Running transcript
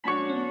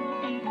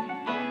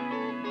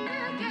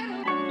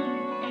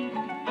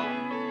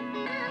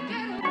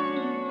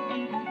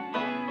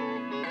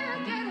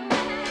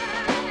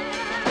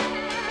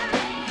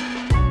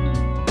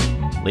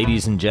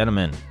Ladies and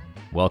gentlemen,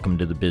 welcome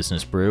to the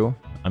Business Brew.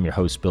 I'm your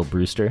host, Bill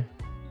Brewster.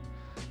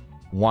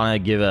 Want to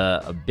give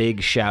a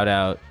big shout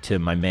out to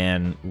my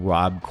man,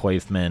 Rob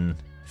Koifman,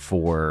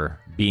 for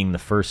being the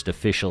first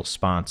official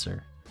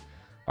sponsor.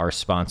 Our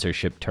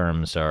sponsorship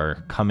terms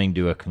are coming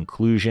to a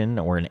conclusion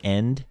or an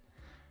end,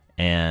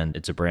 and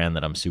it's a brand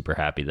that I'm super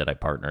happy that I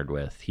partnered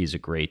with. He's a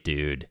great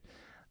dude.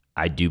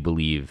 I do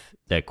believe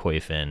that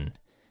Koifman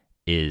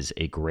is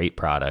a great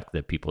product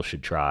that people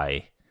should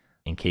try.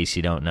 In case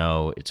you don't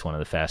know, it's one of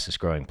the fastest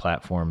growing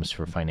platforms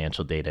for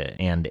financial data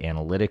and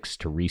analytics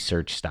to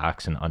research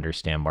stocks and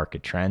understand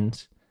market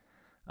trends.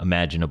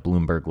 Imagine a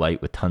Bloomberg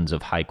Lite with tons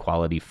of high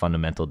quality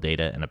fundamental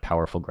data and a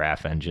powerful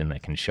graph engine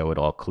that can show it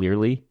all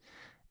clearly,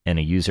 and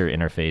a user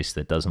interface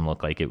that doesn't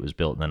look like it was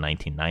built in the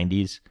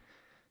 1990s.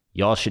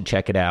 Y'all should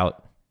check it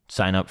out.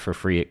 Sign up for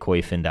free at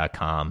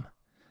koifin.com.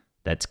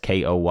 That's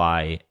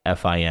KOYFIN.com.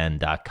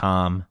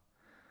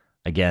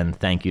 Again,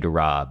 thank you to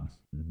Rob.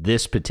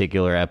 This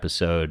particular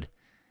episode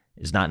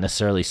is not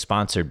necessarily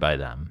sponsored by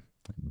them,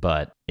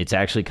 but it's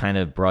actually kind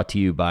of brought to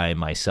you by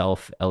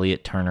myself,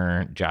 Elliot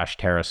Turner, Josh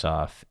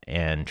Tarasoff,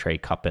 and Trey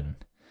Kuppin.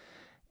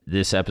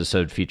 This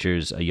episode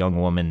features a young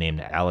woman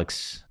named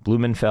Alex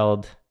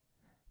Blumenfeld,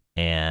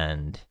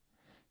 and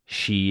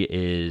she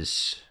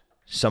is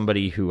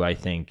somebody who I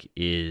think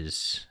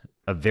is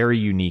a very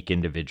unique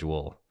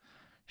individual.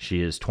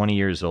 She is 20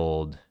 years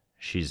old.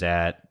 She's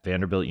at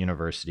Vanderbuilt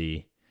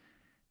University.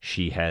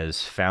 She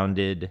has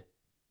founded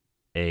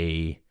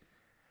a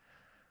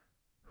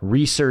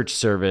research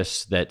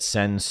service that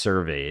sends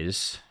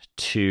surveys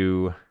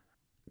to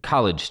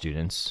college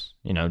students,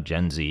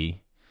 Gen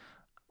Z.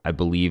 I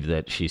believe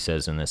that she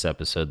says in this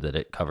episode that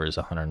it covers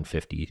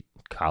 150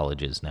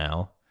 colleges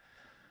now.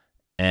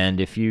 And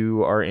if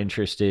you are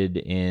interested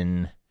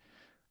in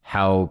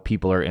how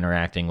people are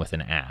interacting with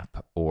an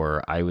app,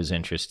 or I was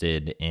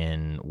interested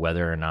in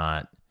whether or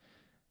not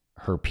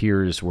her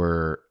peers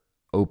were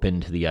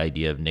open to the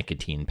idea of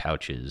nicotine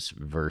pouches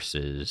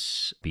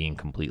versus being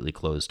completely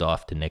closed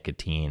off to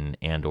nicotine,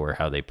 and or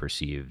how they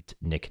perceived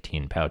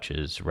nicotine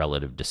pouches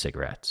relative to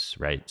cigarettes,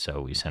 right?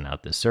 So we sent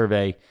out this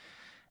survey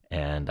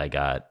and I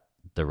got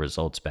the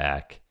results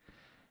back.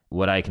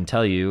 What I can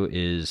tell you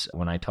is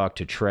when I talked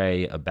to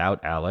Trey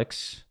about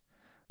Alex,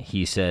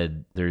 he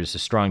said there's a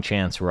strong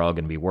chance we're all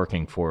going to be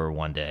working for her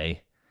one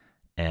day.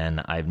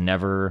 And I've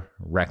never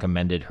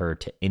recommended her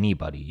to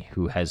anybody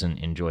who hasn't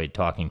enjoyed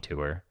talking to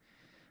her.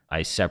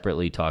 I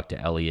separately talked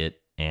to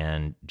Elliot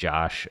and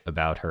Josh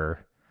about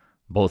her.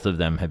 Both of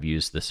them have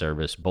used the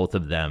service. Both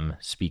of them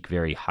speak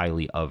very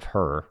highly of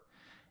her.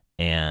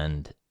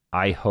 And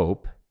I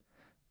hope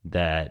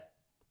that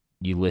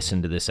you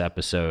listen to this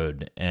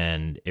episode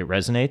and it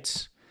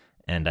resonates.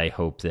 And I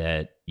hope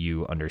that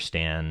you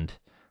understand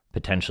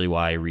potentially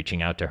why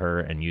reaching out to her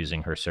and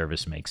using her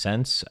service makes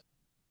sense.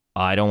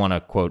 I don't want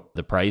to quote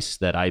the price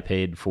that I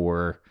paid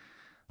for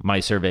my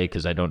survey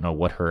because I don't know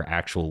what her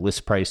actual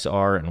list price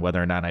are and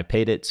whether or not I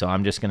paid it. So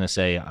I'm just going to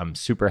say I'm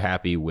super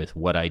happy with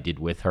what I did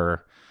with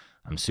her.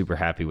 I'm super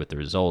happy with the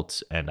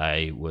results, and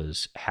I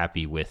was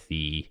happy with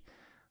the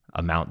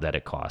amount that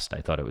it cost.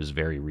 I thought it was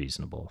very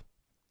reasonable.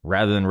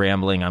 Rather than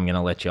rambling, I'm going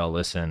to let y'all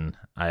listen.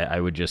 I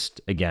would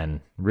just,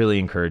 again, really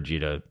encourage you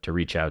to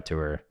reach out to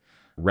her.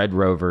 Red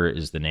Rover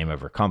is the name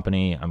of her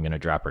company. I'm going to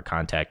drop her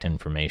contact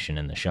information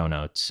in the show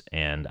notes,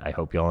 and I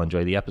hope y'all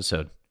enjoy the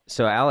episode.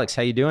 So Alex,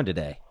 how you doing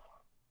today?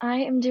 I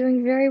am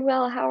doing very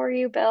well. How are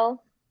you,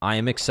 Bill? I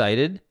am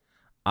excited.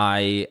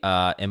 I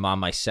am on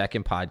my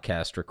second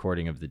podcast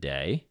recording of the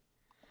day.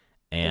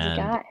 Busy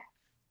guy.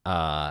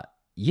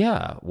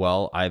 Yeah,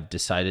 well, I've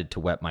decided to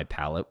wet my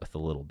palate with a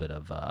little bit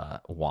of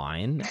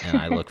wine, and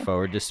I look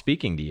forward to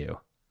speaking to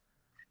you.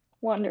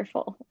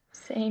 Wonderful.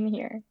 Same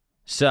here.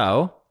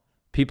 So,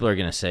 people are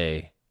going to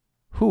say,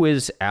 who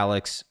is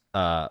Alex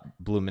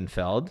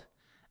Blumenfeld?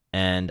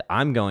 And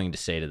I'm going to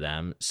say to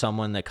them,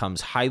 someone that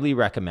comes highly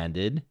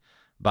recommended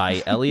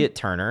by Elliot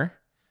Turner,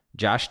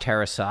 Josh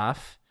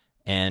Tarasoff,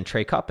 and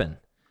Trey Kuppin.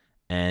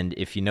 And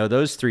if you know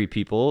those three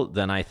people,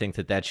 then I think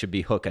that should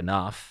be hook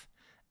enough.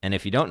 And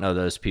if you don't know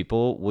those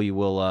people, we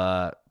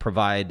will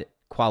provide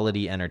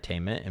quality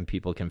entertainment and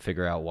people can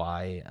figure out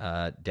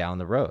why down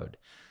the road.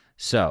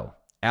 So,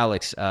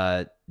 Alex,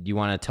 do you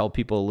want to tell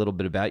people a little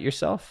bit about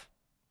yourself?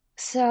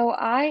 So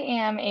I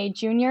am a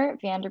junior at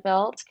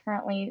Vanderbilt,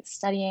 currently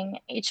studying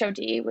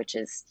HOD, which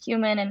is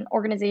Human and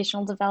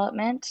Organizational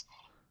Development.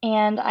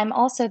 And I'm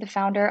also the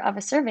founder of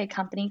a survey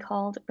company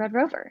called Red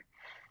Rover.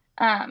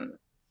 And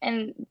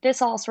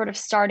this all sort of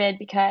started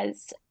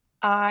because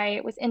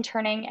I was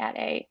interning at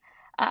a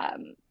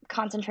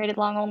concentrated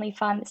long-only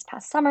fund this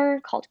past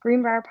summer called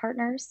Greenbrier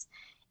Partners.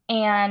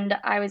 And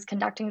I was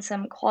conducting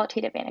some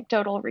qualitative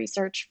anecdotal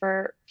research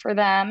for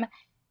them.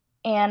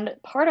 And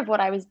part of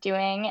what I was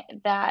doing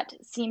that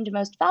seemed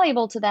most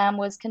valuable to them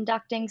was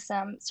conducting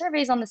some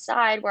surveys on the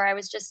side where I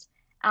was just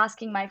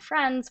asking my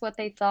friends what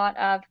they thought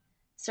of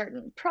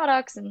certain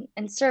products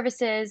and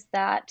services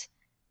that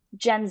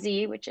Gen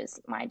Z, which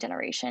is my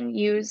generation,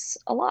 use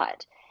a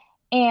lot.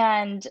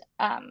 And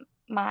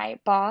my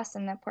boss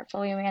and the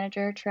portfolio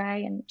manager,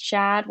 Trey and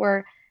Shad,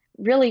 were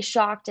really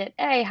shocked at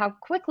A, how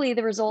quickly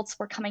the results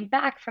were coming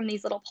back from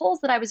these little polls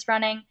that I was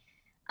running.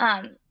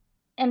 Um,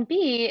 and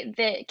B,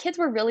 the kids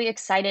were really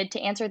excited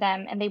to answer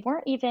them and they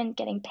weren't even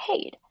getting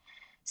paid.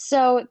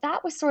 So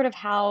that was sort of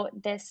how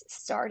this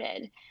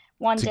started.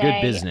 One It's a good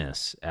day,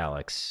 business,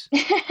 Alex.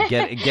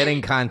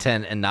 Getting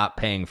content and not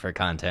paying for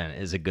content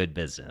is a good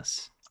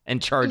business.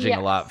 And charging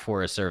a lot yes.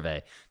 for a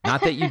survey.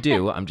 Not that you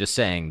do, I'm just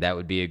saying that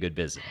would be a good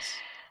business.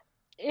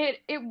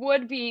 It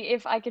would be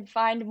if I could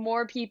find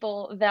more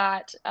people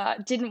that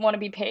didn't want to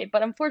be paid.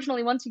 But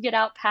unfortunately, once you get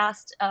out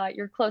past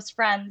your close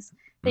friends,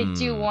 they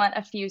do Hmm. want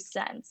a few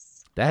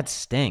cents. That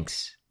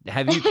stinks.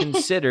 Have you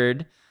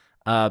considered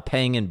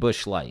paying in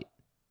Bush Light?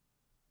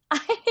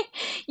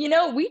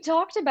 We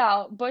talked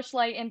about Bush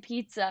Light and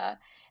pizza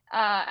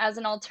as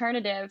an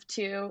alternative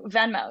to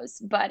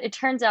Venmos, but it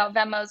turns out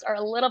Venmos are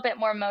a little bit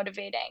more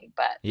motivating.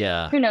 But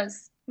Yeah. who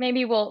knows?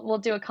 Maybe we'll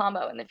do a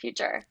combo in the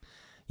future.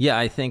 Yeah,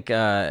 I think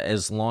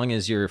as long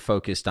as you're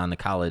focused on the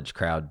college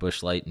crowd,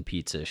 Bush Light and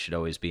pizza should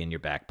always be in your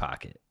back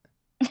pocket.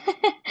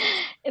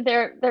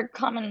 They're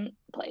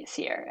commonplace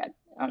here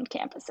on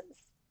campuses.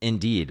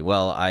 Indeed.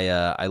 Well,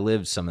 I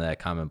lived some of that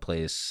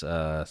commonplace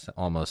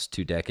almost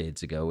 2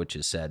 decades ago, which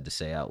is sad to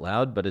say out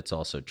loud, but it's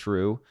also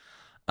true.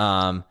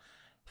 Um,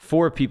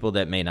 for people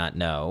that may not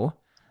know,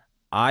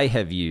 I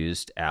have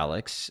used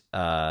Alex,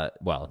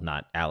 well,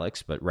 not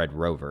Alex, but Red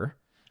Rover,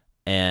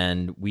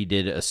 and we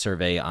did a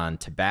survey on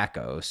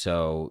tobacco.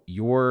 So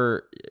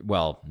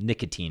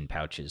nicotine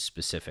pouches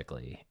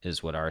specifically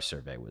is what our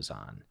survey was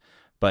on.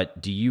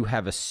 But do you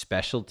have a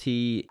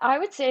specialty? I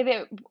would say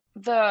that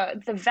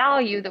the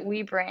value that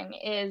we bring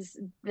is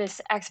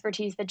this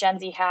expertise that Gen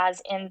Z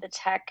has in the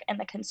tech and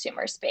the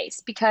consumer space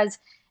because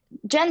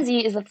Gen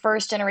Z is the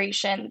first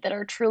generation that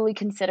are truly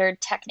considered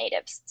tech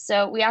natives.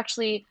 So we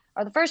actually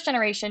are the first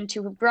generation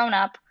to have grown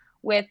up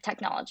with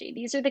technology.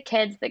 These are the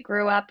kids that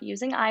grew up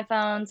using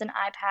iPhones and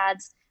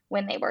iPads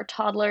when they were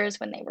toddlers,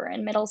 when they were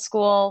in middle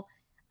school.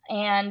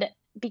 And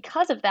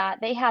because of that,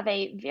 they have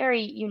a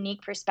very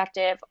unique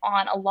perspective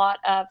on a lot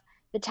of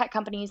the tech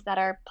companies that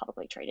are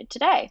publicly traded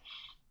today.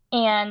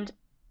 And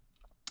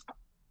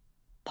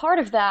part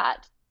of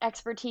that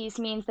expertise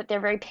means that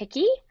they're very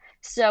picky.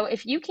 So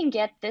if you can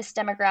get this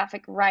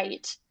demographic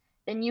right,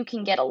 then you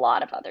can get a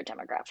lot of other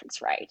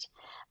demographics right.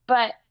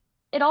 But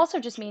it also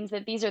just means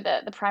that these are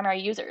the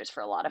primary users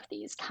for a lot of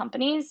these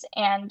companies,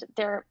 and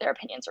their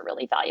opinions are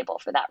really valuable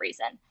for that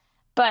reason.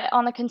 But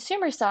on the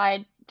consumer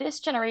side, this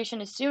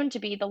generation is soon to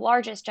be the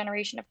largest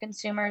generation of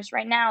consumers.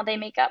 Right now, they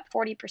make up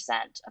 40%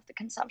 of the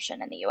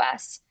consumption in the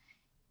US,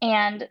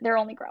 and they're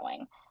only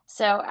growing.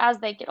 So as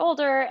they get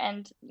older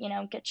and,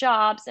 get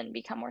jobs and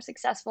become more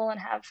successful and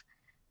have,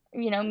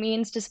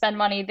 means to spend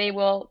money, they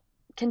will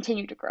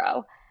continue to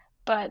grow.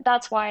 But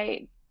that's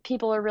why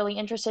people are really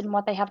interested in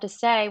what they have to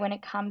say when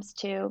it comes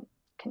to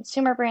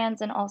consumer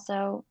brands and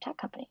also tech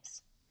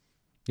companies.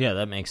 Yeah,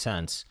 that makes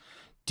sense.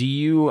 Do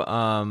you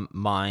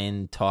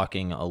mind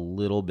talking a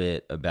little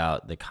bit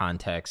about the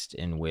context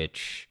in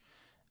which,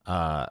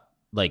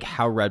 like,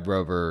 how Red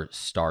Rover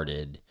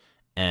started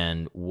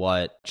and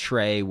what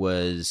Trey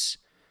was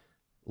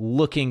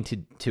looking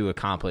to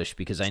accomplish?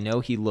 Because I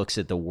know he looks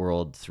at the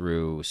world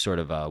through sort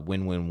of a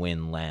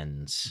win-win-win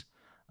lens.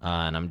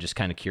 And I'm just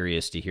kind of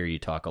curious to hear you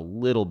talk a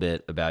little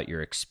bit about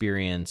your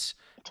experience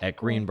at Totally.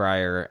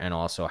 Greenbrier and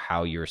also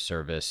how your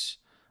service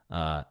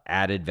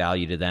added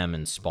value to them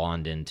and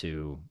spawned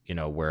into,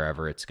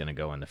 wherever it's going to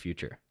go in the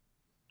future.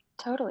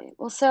 Totally.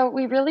 Well, so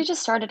we really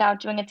just started out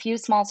doing a few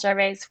small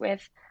surveys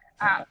with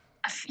a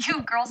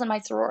few girls in my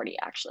sorority,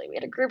 actually. We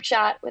had a group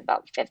chat with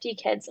about 50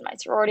 kids in my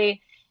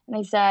sorority, and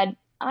they said,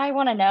 I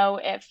want to know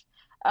if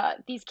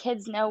these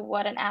kids know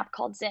what an app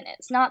called Zyn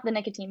is. Not the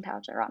nicotine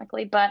pouch,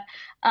 ironically, but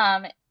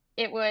um,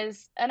 it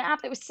was an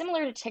app that was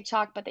similar to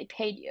TikTok, but they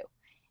paid you.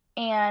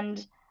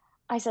 And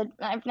I said,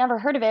 I've never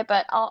heard of it,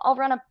 but I'll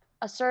run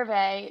a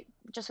survey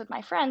just with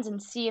my friends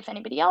and see if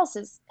anybody else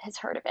has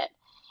heard of it.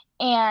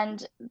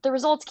 And the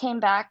results came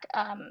back,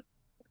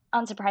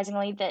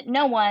 unsurprisingly, that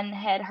no one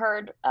had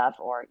heard of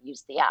or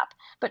used the app.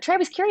 But Trey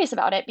was curious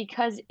about it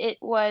because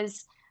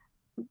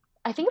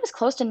I think it was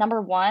close to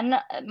number one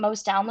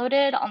most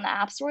downloaded on the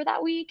App Store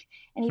that week.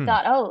 And he Hmm.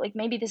 thought, oh, like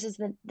maybe this is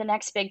the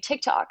next big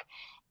TikTok.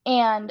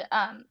 And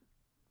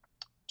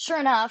sure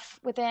enough,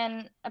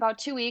 within about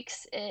 2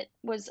 weeks, it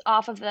was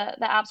off of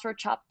the App Store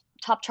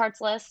top charts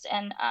list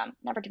and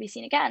never to be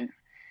seen again.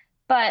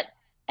 But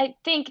I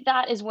think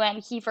that is when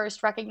he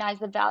first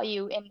recognized the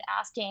value in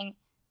asking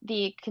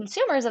the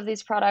consumers of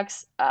these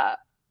products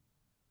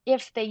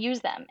if they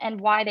use them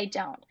and why they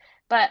don't.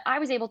 But I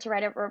was able to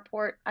write a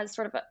report as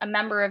sort of a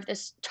member of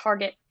this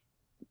target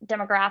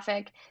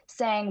demographic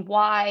saying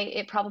why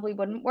it probably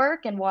wouldn't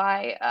work and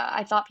why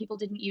I thought people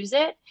didn't use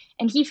it.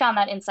 And he found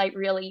that insight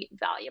really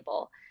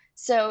valuable.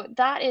 So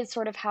that is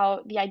sort of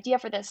how the idea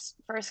for this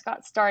first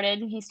got started.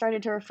 He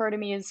started to refer to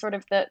me as sort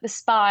of the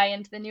spy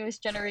into the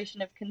newest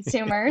generation of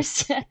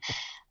consumers.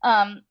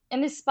 And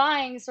this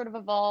spying sort of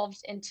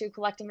evolved into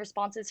collecting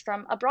responses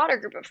from a broader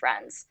group of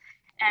friends.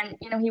 And,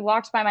 he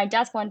walked by my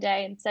desk one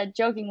day and said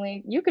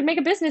jokingly, "You could make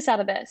a business out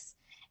of this."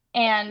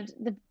 And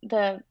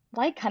the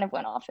light kind of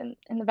went off in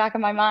the back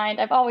of my mind.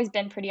 I've always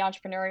been pretty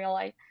entrepreneurial.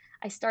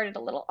 I started a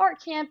little art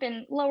camp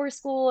in lower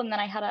school, and then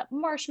I had a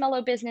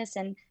marshmallow business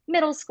in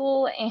middle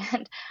school,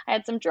 and I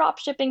had some drop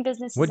shipping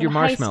businesses What'd in your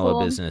high marshmallow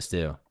school. business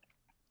do?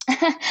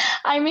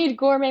 I made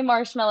gourmet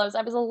marshmallows.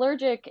 I was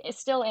allergic,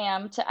 still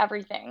am, to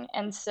everything.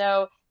 And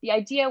so the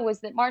idea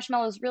was that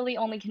marshmallows really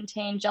only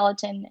contain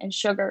gelatin and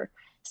sugar.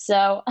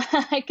 So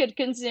I could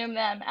consume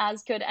them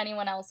as could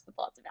anyone else with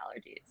lots of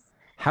allergies.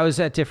 How is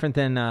that different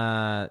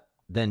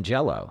than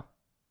Jello?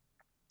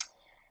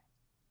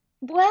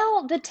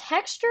 Well, the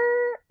texture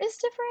is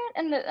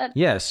different and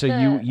Yeah, so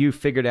you the you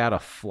figured out a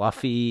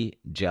fluffy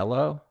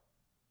Jello?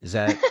 Is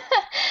that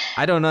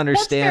I don't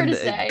that's fair understand to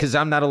say. because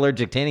I'm not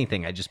allergic to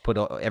anything. I just put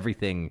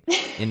everything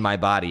in my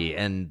body,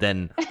 and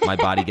then my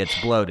body gets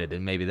bloated,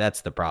 and maybe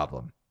that's the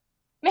problem.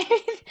 Maybe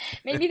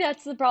maybe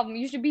that's the problem.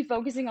 You should be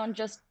focusing on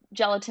just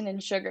gelatin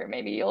and sugar.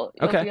 Maybe you'll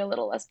Okay. be a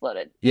little less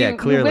bloated. Yeah, You whip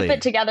it clearly.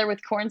 together with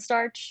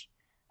cornstarch.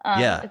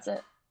 Yeah.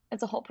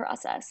 It's a whole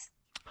process.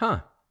 Huh.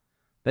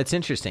 That's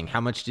interesting.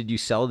 How much did you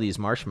sell these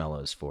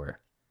marshmallows for?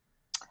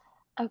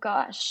 Oh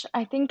gosh,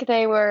 I think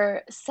they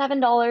were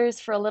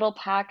 $7 for a little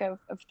pack of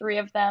three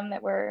of them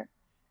that were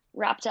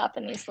wrapped up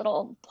in these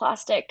little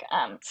plastic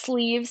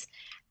sleeves.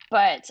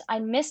 But I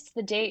missed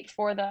the date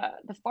for the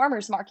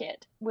farmers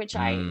market, which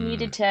I Mm.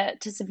 needed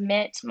to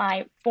submit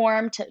my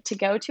form to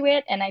go to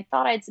it, and I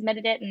thought I'd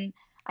submitted it, and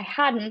I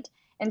hadn't.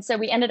 And so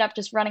we ended up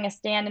just running a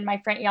stand in my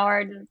front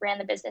yard and ran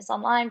the business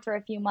online for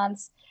a few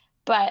months.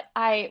 But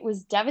I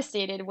was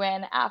devastated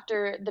when,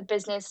 after the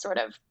business sort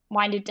of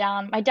winded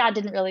down, my dad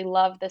didn't really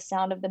love the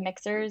sound of the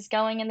mixers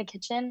going in the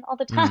kitchen all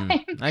the time. I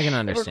can They were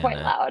understand quite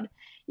that. loud.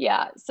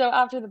 Yeah. So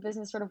after the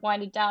business sort of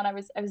winded down, I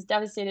was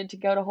devastated to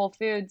go to Whole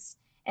Foods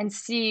and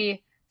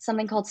see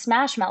something called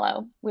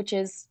Smashmallow, which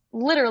is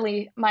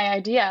literally my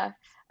idea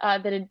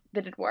that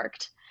had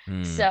worked.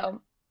 Mm.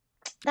 So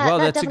that Well,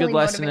 that that's a good definitely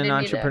lesson in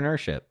motivated me to.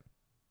 entrepreneurship.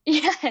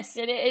 Yes,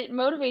 it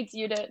motivates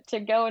you to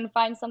go and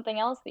find something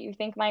else that you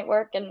think might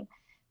work and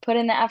put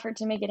in the effort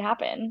to make it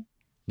happen.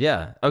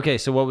 Yeah. Okay,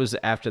 so what was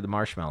after the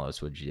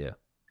marshmallows? What'd you do?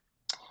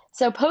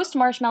 So post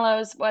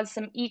Marshmallows was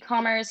some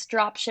e-commerce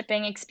drop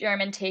shipping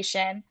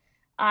experimentation.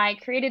 I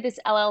created this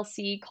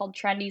LLC called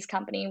Trendy's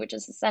Company, which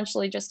is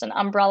essentially just an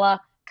umbrella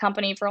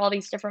company for all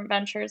these different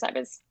ventures I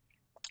was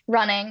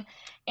running.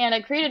 And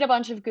I created a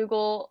bunch of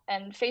Google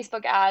and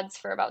Facebook ads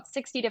for about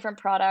 60 different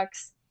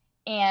products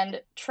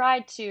and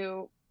tried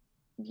to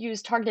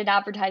use targeted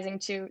advertising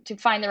to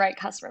find the right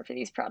customer for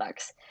these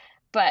products.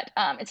 But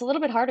it's a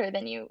little bit harder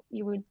than you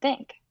would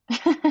think.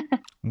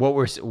 What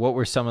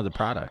were some of the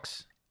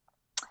products?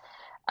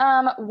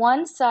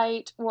 One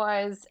site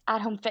was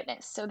at home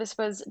fitness. So this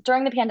was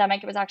during the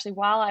pandemic. It was actually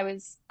while I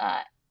was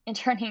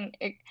interning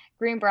at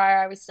Greenbrier.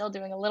 I was still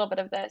doing a little bit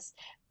of this,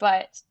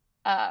 but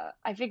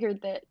I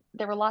figured that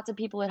there were lots of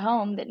people at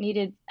home that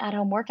needed at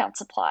home workout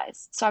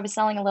supplies. So I was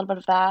selling a little bit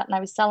of that, and I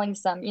was selling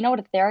some. You know what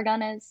a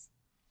Theragun is?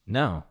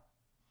 No.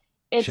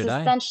 It's Should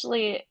I?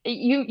 essentially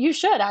you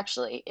should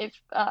actually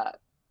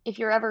if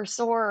you're ever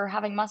sore or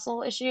having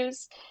muscle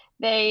issues,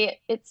 they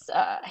it's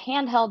a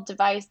handheld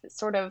device that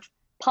sort of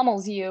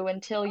pummels you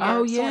until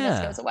Oh your soreness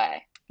yeah. goes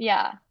away.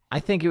 Yeah. I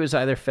think it was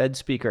either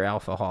FedSpeak or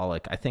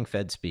Alphaholic. I think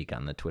FedSpeak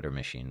on the Twitter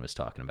machine was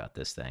talking about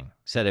this thing.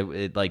 Said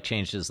it like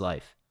changed his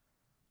life.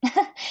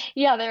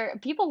 Yeah, they're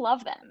people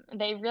love them.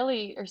 They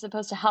really are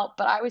supposed to help,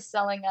 but I was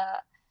selling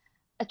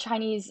a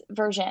Chinese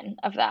version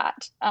of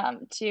that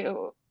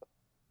to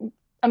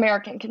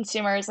American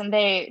consumers, and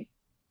they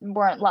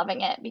weren't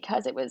loving it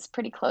because it was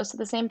pretty close to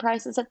the same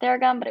price as a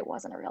Theragun, but it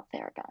wasn't a real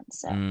Theragun.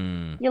 So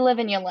Mm. you live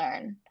and you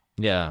learn.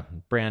 Yeah,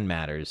 brand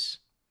matters.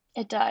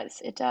 It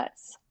does. It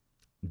does.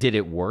 Did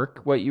it work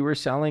what you were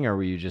selling, or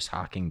were you just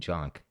hawking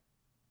junk?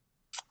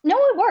 No,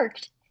 it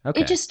worked. It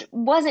Okay. just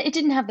wasn't, it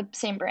didn't have the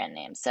same brand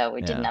name, so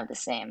it didn't Yeah. have the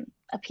same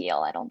appeal,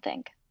 I don't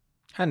think.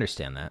 I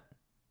understand that.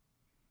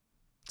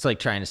 It's like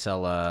trying to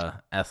sell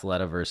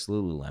Athleta versus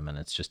Lululemon.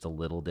 It's just a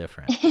little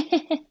different.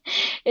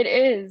 It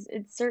is.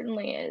 It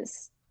certainly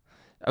is.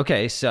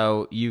 Okay,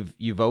 so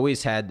you've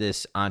always had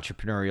this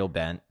entrepreneurial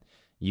bent.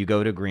 You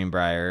go to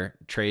Greenbrier.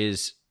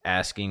 Trey's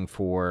asking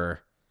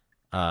for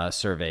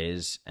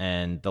surveys,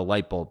 and the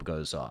light bulb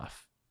goes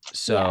off.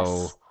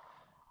 So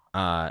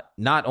Yes.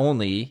 not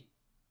only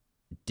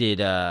did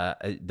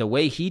the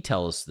way he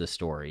tells the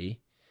story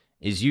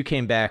is you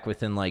came back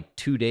within like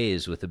 2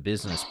 days with a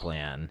business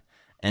plan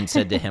and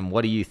said to him,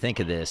 "What do you think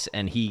of this?"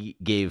 And he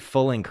gave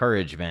full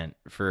encouragement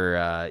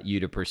for you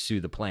to pursue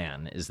the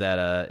plan. Is that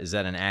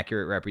an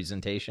accurate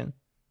representation?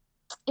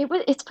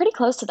 It's pretty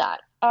close to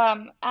that.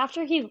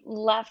 After he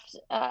left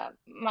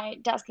my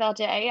desk that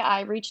day,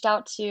 I reached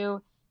out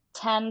to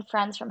 10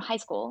 friends from high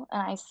school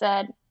and I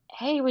said,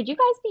 "Hey, would you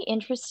guys be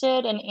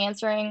interested in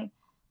answering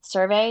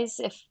surveys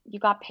if you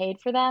got paid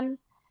for them?"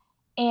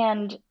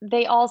 And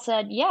they all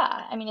said,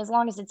 "Yeah, I mean, as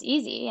long as it's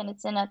easy and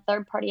it's in a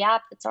third-party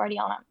app that's already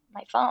on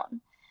my phone."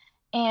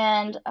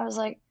 And I was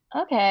like,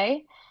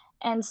 "Okay."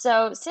 And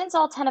so, since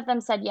all 10 of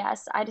them said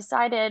yes, I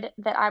decided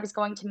that I was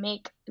going to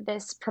make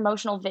this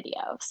promotional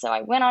video. So,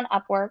 I went on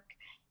Upwork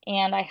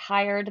and I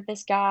hired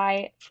this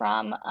guy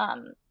from,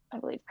 I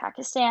believe,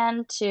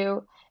 Pakistan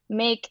to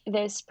make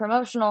this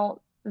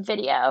promotional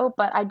video.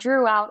 But I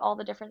drew out all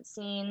the different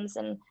scenes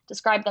and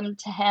described them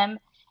to him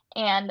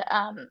and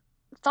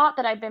thought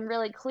that I'd been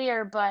really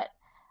clear. But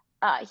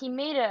he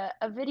made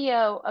a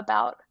video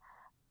about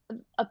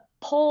a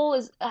pole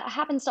is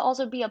happens to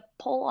also be a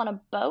pole on a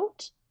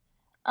boat.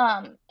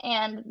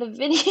 And the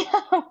video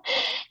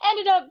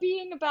ended up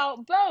being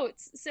about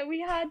boats. So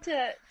we had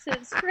to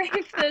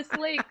scrape the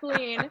slate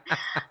clean,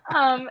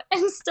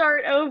 and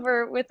start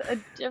over with a Oh,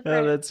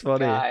 different that's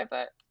funny. guy.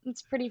 But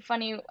it's pretty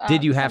funny.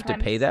 Did you have to pay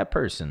Sometimes that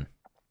person?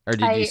 Or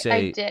did you I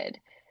say, did.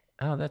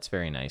 oh, that's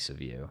very nice of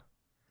you?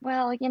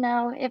 Well,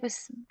 it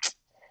was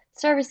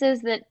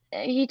services that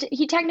he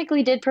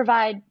technically did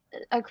provide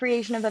a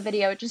creation of a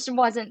video. It just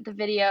wasn't the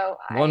video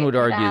One I would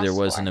had argue there asked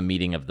wasn't for. a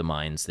meeting of the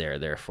minds there,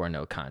 therefore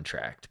no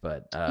contract,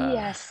 but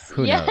Yes,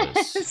 who knows?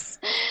 yes.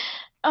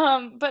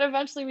 But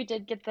eventually we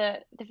did get the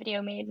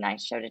video made, and I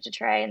showed it to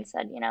Trey and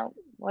said,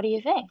 what do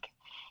you think?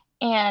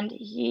 And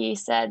he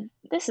said,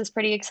 this is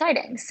pretty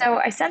exciting. So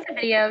I sent the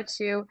video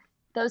to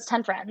those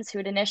 10 friends who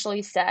had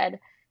initially said,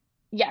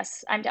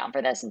 yes, I'm down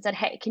for this, and said,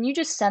 hey, can you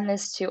just send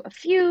this to a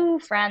few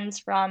friends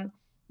from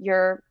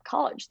your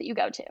college that you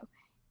go to?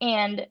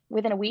 And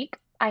within a week,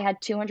 I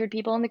had 200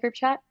 people in the group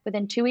chat.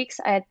 Within 2 weeks,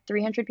 I had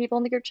 300 people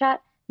in the group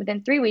chat.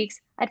 Within 3 weeks,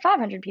 I had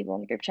 500 people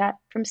in the group chat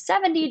from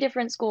 70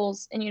 different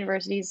schools and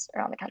universities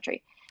around the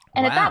country.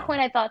 And at that Wow.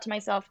 point, I thought to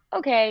myself,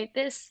 okay,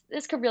 this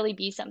could really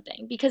be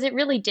something, because it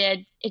really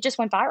did. It just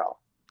went viral.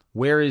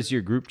 Where is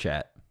your group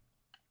chat?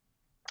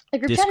 The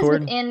group chat is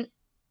Discord? within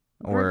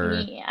Or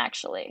GroupMe,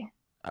 actually.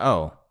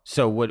 oh,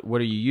 so what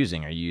are you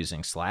using? Are you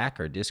using Slack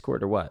or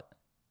Discord or what?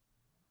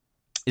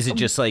 Is it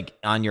just like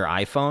on your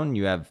iPhone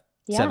you have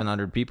Yeah,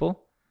 700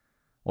 people?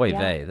 Oy yeah.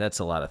 vey, that's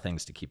a lot of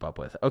things to keep up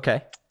with.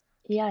 Okay.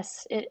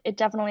 Yes, it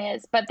definitely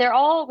is. But they're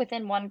all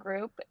within one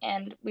group,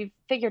 and we've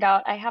figured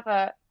out I have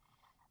a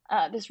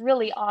this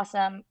really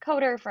awesome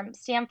coder from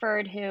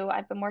Stanford who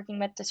I've been working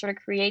with to sort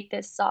of create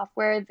this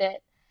software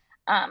that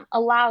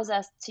allows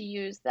us to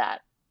use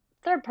that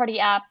third-party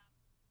app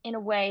in a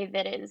way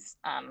that is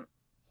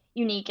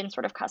unique and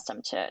sort of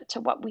custom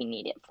to what we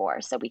need it for.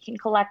 So we can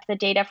collect the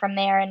data from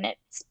there, and it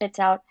spits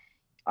out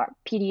our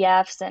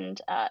PDFs and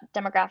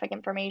demographic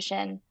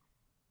information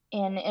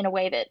in a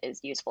way that is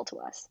useful to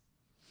us.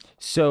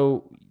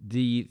 So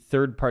the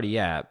third party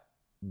app,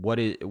 what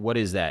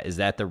is that? Is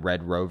that the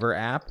Red Rover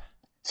app?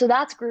 So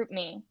that's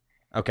GroupMe.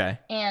 Okay.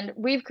 And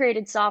we've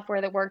created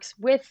software that works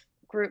with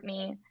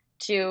GroupMe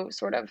to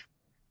sort of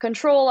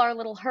control our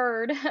little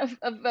herd of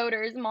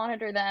voters,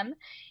 monitor them,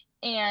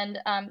 and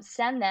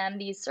send them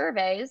these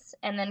surveys,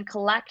 and then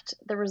collect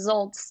the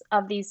results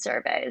of these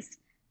surveys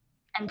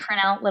and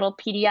print out little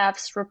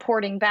PDFs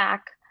reporting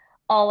back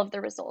all of the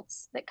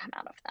results that come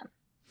out of them.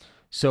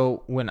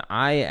 So when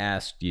I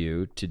asked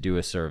you to do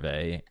a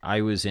survey,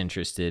 I was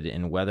interested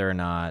in whether or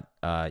not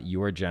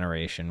your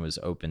generation was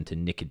open to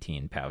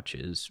nicotine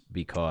pouches,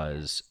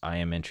 because I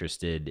am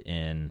interested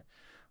in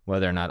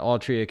whether or not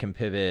Altria can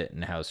pivot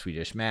and how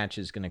Swedish Match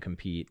is going to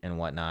compete and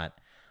whatnot.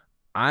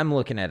 I'm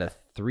looking at a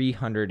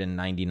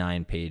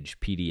 399 page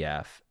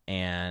PDF,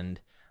 and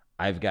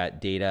I've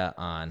got data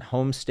on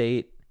home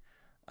state.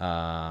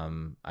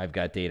 I've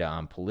got data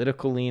on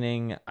political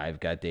leaning. I've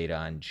got data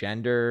on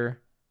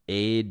gender,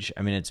 age.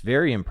 I mean, it's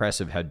very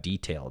impressive how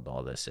detailed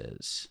all this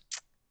is.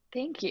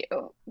 Thank you.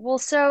 Well,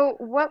 so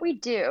what we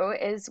do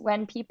is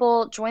when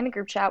people join the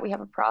group chat, we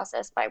have a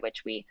process by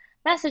which we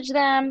message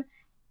them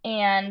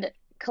and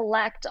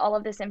collect all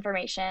of this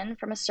information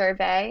from a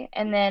survey.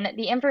 And then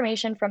the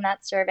information from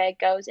that survey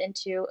goes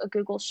into a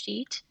Google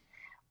Sheet,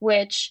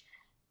 which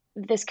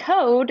this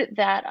code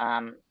that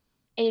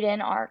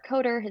Aiden, our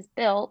coder, has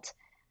built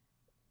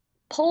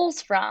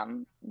pulls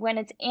from when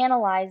it's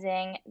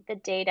analyzing the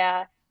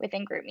data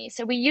within GroupMe.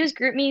 So we use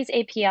GroupMe's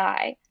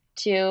API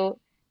to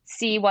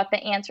see what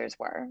the answers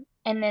were.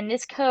 And then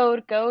this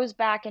code goes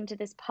back into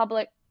this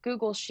public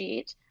Google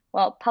Sheet,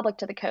 well, public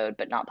to the code,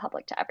 but not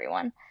public to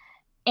everyone,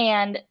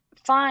 and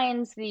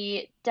finds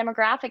the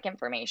demographic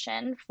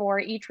information for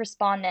each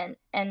respondent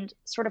and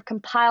sort of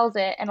compiles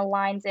it and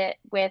aligns it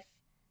with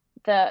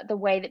the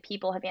way that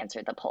people have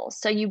answered the poll.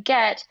 So you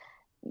get,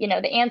 the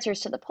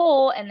answers to the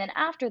poll, and then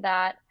after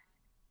that,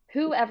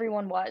 who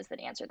everyone was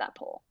that answered that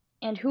poll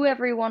and who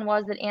everyone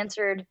was that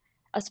answered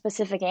a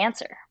specific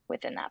answer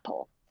within that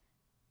poll.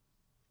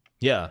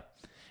 Yeah.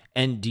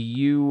 And do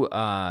you,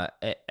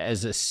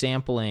 as a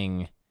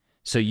sampling,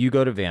 so you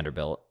go to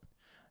Vanderbilt,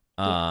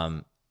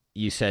 Yes.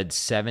 you said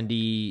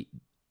 70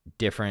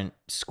 different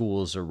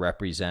schools are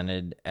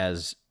represented.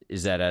 Is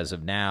that as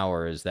of now,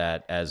 or is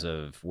that as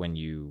of when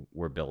you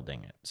were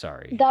building it?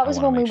 Sorry, That I was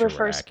want to when we make were sure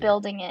we're first accurate.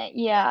 building it.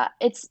 Yeah,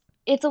 it's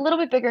a little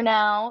bit bigger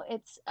now.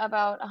 It's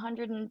about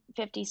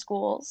 150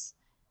 schools,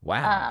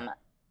 Wow. um,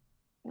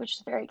 which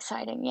is very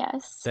exciting,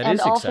 yes. That And is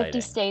all 50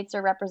 exciting. states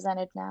are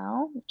represented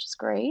now, which is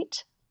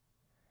great.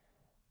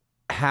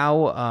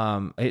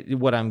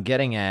 what I'm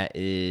getting at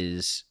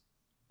is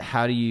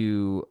how do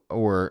you,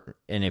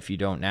 and if you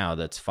don't now,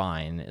 that's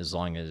fine, as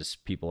long as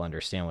people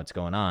understand what's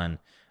going on.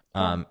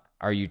 Yeah,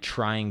 Are you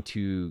trying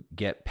to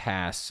get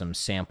past some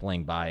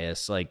sampling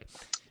bias? Like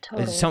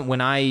totally.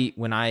 when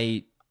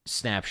I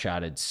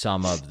snapshotted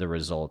some of the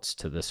results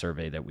to the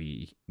survey that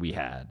we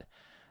had,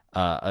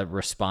 a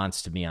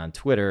response to me on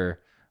Twitter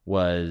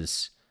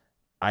was,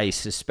 I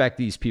suspect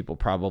these people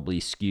probably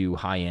skew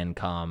high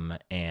income,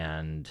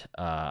 and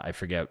I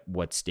forget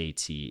what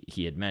states he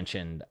had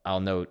mentioned. I'll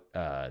note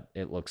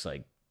it looks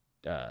like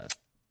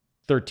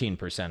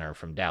 13% are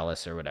from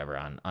Dallas or whatever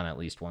on at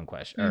least one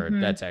question, or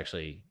Mm-hmm. that's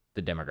actually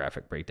the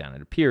demographic breakdown,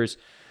 it appears.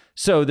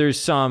 So there's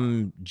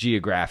some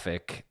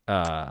geographic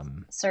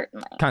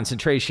Certainly.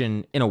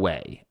 concentration in a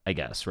way, I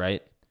guess,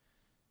 right?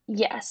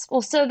 Yes.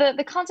 Well, so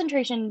the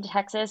concentration in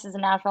Texas is a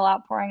natural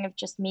outpouring of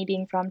just me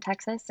being from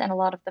Texas, and a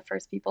lot of the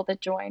first people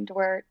that joined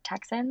were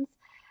Texans.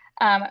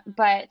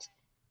 But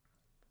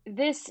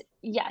this,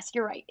 yes,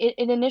 you're right.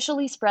 It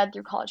initially spread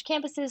through college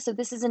campuses. So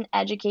this is an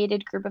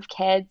educated group of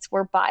kids.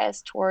 We're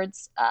biased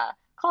towards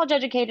college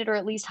educated or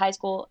at least high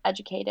school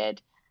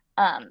educated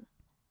um,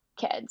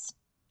 kids.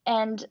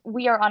 And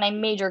we are on a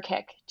major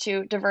kick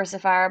to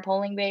diversify our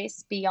polling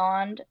base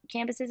beyond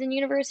campuses and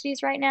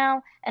universities right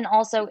now, and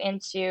also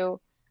into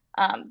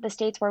the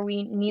states where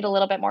we need a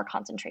little bit more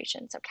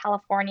concentration. So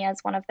California is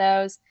one of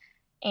those,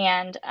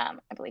 and I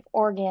believe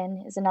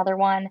Oregon is another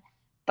one.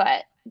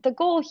 But the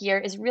goal here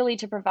is really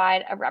to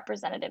provide a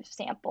representative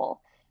sample.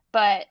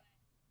 But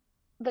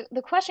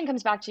the question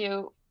comes back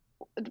to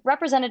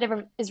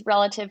representative is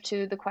relative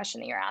to the question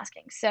that you're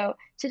asking. So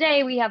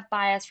today we have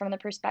bias from the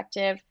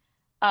perspective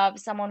of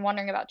someone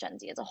wondering about Gen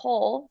Z as a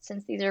whole,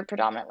 since these are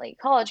predominantly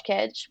college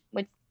kids,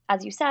 which,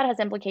 as you said, has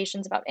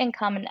implications about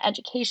income and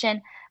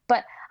education.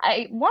 But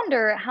I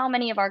wonder how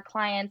many of our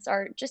clients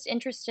are just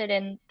interested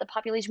in the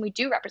population we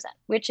do represent,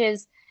 which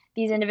is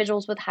these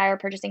individuals with higher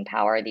purchasing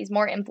power, these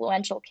more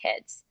influential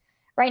kids.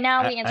 Right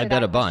now, we I answer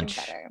bet a that question bunch.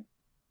 better.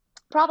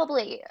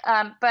 Probably.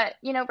 But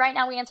right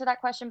now we answer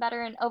that question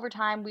better, and over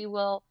time we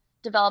will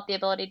develop the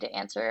ability to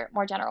answer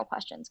more general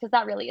questions because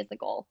that really is the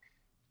goal.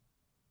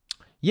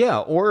 Yeah,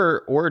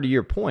 or to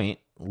your point,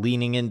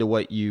 leaning into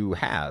what you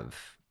have,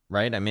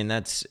 right? I mean,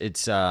 I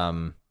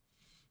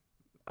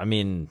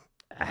mean,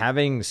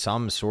 having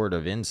some sort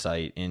of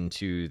insight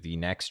into the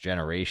next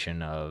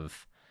generation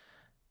of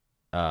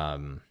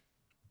um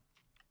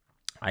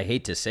I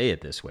hate to say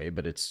it this way,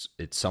 but it's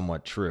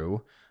somewhat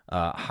true.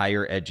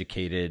 Higher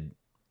educated,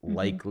 Hmm.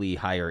 likely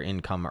higher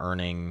income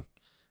earning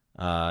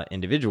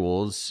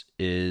individuals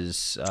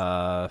is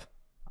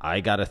I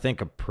got to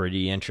think a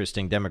pretty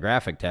interesting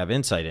demographic to have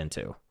insight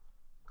into.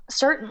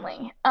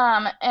 Certainly.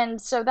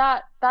 And so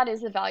that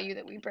is the value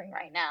that we bring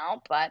right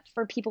now. But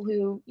for people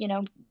who,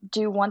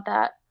 do want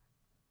that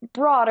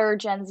broader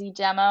Gen Z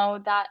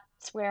demo,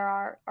 that's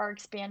where our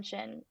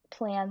expansion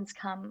plans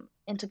come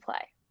into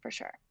play for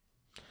sure.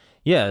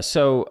 Yeah.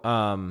 So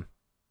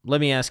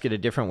let me ask it a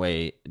different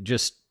way.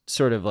 Just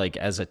sort of like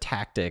as a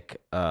tactic,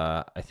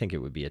 I think it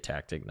would be a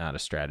tactic, not a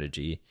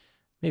strategy.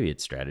 Maybe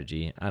it's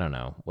strategy. I don't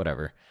know.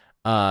 Whatever.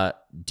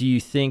 Do you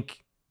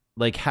think,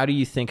 like, how do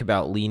you think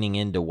about leaning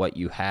into what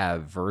you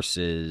have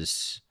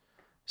versus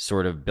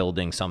sort of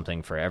building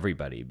something for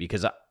everybody?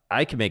 Because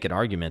I can make an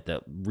argument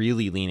that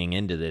really leaning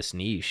into this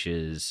niche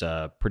is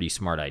a pretty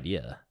smart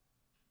idea.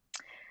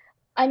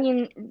 I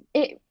mean,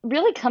 it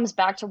really comes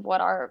back to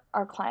what our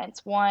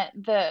clients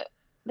want. The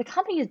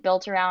company is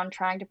built around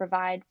trying to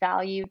provide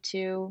value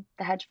to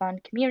the hedge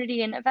fund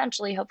community and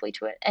eventually, hopefully,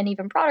 to an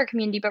even broader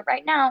community. But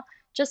right now,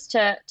 just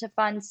to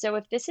fund. So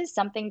if this is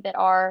something that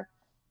our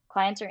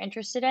clients are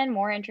interested in,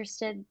 more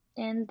interested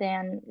in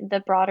than the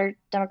broader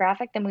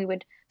demographic, then we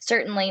would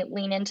certainly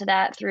lean into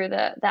that through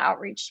the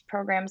outreach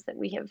programs that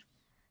we have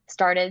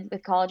started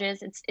with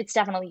colleges. It's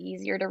definitely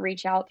easier to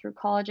reach out through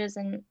colleges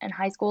and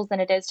high schools than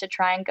it is to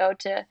try and go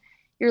to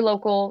your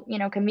local,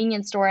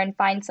 convenience store and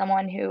find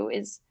someone who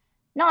is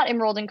not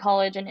enrolled in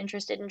college and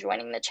interested in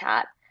joining the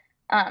chat.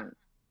 Um,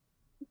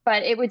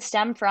 but it would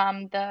stem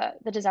from the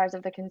desires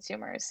of the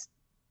consumers.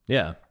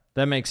 Yeah,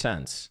 that makes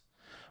sense.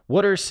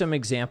 What are some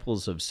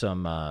examples of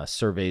some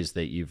surveys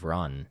that you've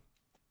run?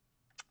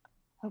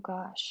 Oh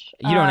gosh.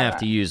 You don't have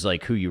to use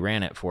like who you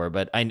ran it for,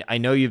 but I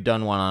know you've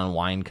done one on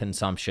wine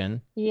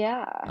consumption.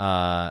 Yeah.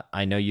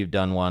 I know you've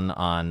done one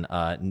on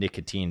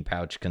nicotine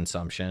pouch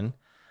consumption.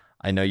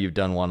 I know you've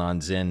done one on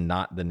Zyn,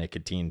 not the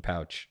nicotine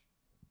pouch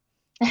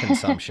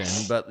consumption.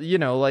 But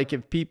like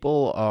if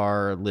people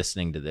are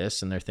listening to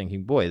this and they're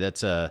thinking, boy,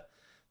 that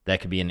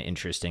could be an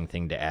interesting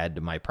thing to add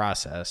to my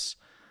process.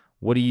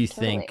 What do you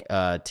Totally. think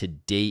to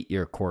date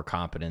your core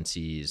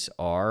competencies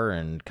are,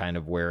 and kind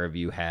of where have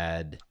you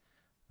had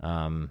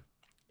um,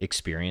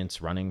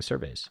 experience running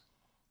surveys?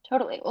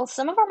 Totally. Well,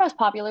 some of our most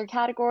popular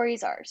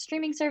categories are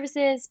streaming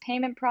services,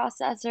 payment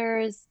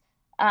processors,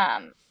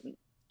 um,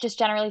 just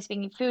generally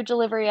speaking, food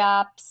delivery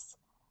apps,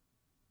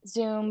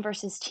 Zoom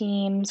versus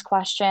Teams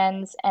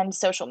questions, and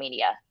social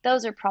media.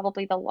 Those are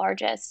probably the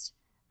largest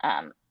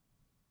um,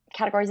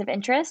 categories of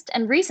interest,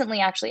 and recently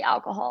actually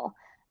alcohol,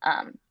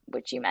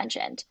 which you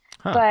mentioned.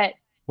 Huh. But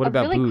What a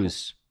about really cool,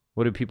 booze?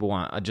 What do people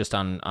want? Just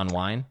on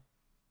wine?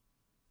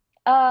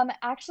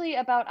 actually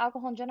about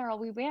alcohol in general,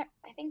 we ran,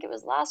 I think it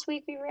was last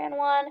week we ran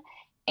one,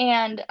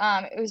 and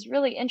it was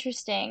really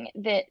interesting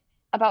that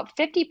about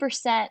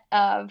 50%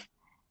 of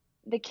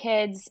the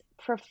kids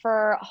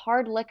prefer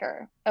hard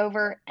liquor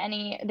over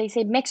any, they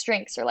say mixed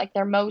drinks are like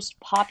their most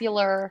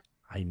popular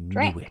I knew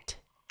drink, it.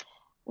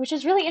 which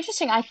is really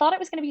interesting. I thought it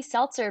was going to be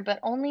seltzer, but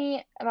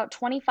only about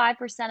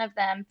 25% of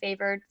them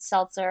favored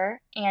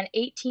seltzer and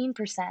 18%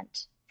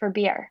 for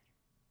beer.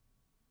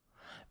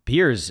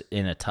 Beer's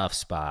in a tough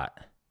spot.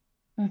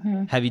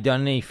 Hmm. Have you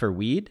done any for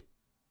weed?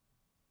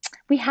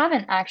 We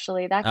haven't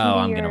actually. That can Oh, be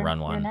I'm gonna your run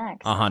one.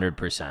 next.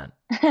 100%.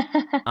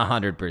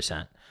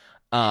 100%.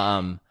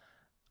 Um,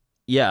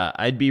 yeah,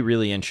 I'd be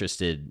really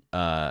interested.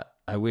 I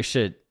wish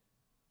it.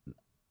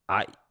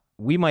 I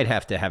We might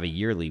have to have a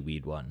yearly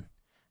weed one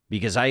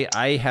because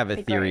I have a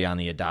Be theory great. on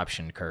the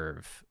adoption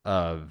curve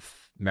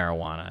of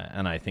marijuana,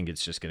 and I think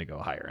it's just going to go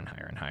higher and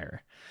higher and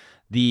higher.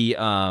 The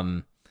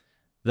um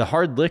the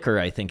hard liquor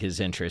I think is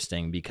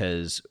interesting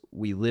because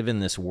we live in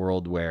this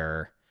world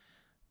where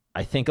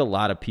I think a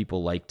lot of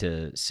people like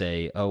to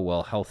say, "Oh,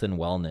 well, health and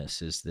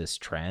wellness is this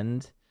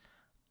trend."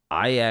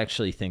 I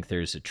actually think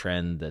there's a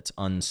trend that's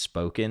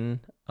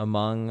unspoken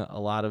among a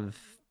lot of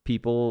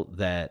people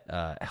that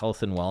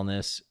health and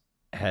wellness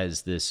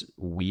has this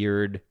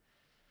weird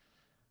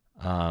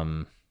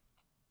um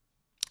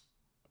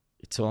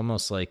it's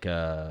almost like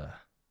the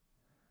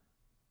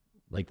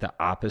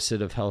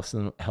opposite of health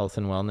and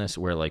wellness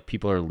where like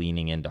people are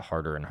leaning into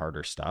harder and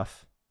harder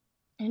stuff.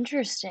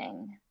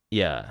 Interesting.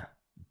 Yeah.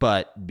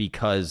 But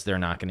because they're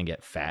not going to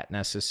get fat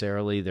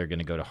necessarily, they're going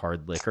to go to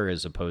hard liquor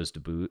as opposed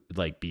to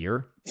like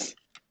beer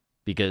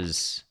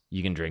because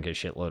you can drink a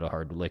shitload of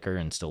hard liquor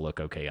and still look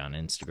okay on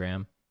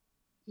Instagram.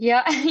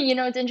 Yeah,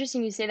 it's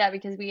interesting you say that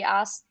because we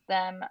asked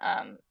them,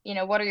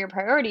 what are your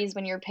priorities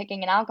when you're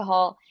picking an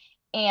alcohol?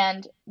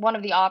 And one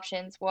of the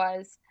options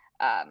was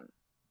um,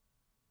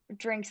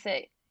 drinks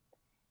that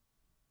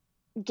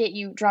get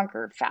you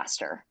drunker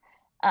faster.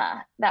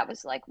 That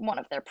was like one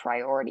of their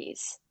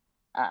priorities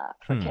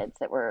for Hmm. kids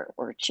that were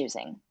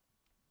choosing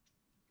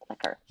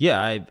liquor. Yeah,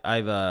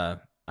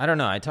 I don't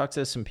know. I talked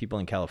to some people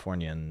in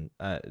California and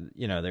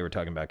they were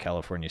talking about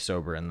California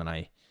sober and then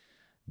I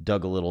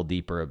dug a little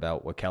deeper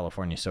about what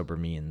California sober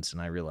means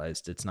and I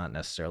realized it's not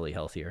necessarily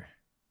healthier,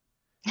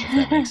 if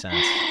that makes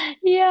sense.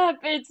 Yeah,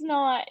 but it's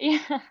not.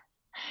 Yeah.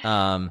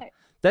 Um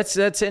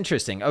that's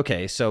interesting.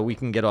 Okay, so we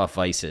can get off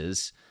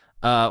vices.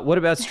 What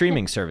about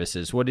streaming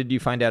services? What did you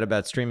find out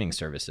about streaming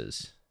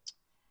services?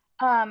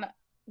 Um,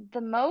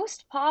 the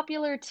most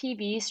popular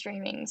TV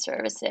streaming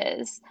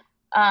services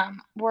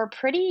were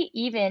pretty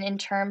even in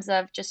terms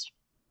of just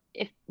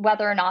if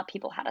whether or not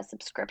people had a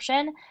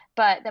subscription,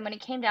 but then when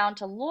it came down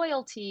to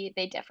loyalty,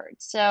 they differed.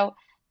 So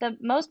the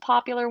most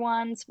popular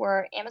ones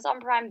were Amazon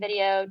Prime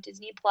Video,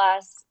 Disney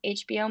Plus,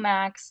 HBO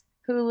Max,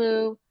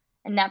 Hulu,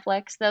 and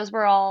Netflix. Those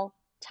were all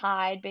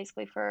tied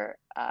basically for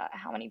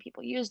how many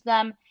people used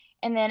them.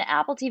 And then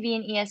Apple TV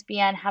and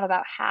ESPN have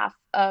about half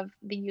of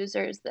the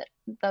users that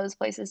those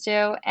places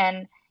do,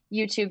 and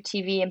YouTube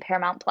TV and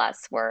Paramount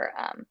Plus were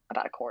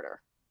about a quarter.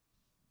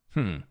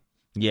 Hmm.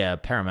 Yeah,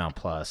 Paramount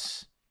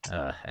Plus,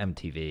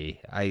 MTV.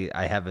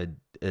 I have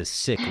a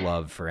sick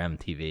love for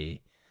MTV.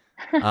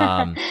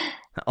 Um,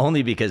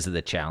 only because of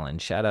the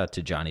challenge. Shout out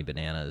to Johnny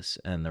Bananas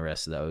and the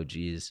rest of the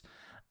OGs.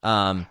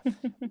 Um,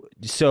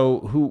 so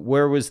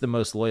where was the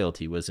most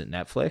loyalty? Was it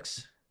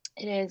Netflix?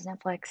 It is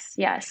Netflix,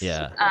 yes.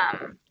 Yeah.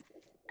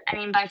 I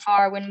mean, by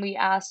far, when we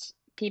asked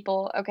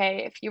people,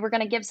 okay, if you were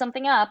going to give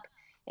something up,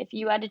 if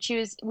you had to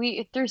choose,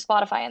 we threw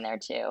Spotify in there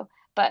too,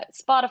 but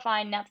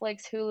Spotify,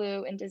 Netflix,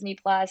 Hulu, and Disney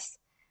Plus,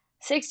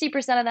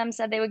 60% of them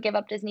said they would give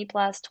up Disney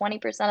Plus,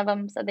 20% of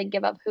them said they'd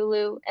give up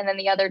Hulu, and then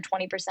the other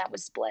 20%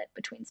 was split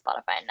between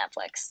Spotify and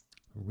Netflix.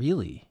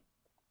 Really?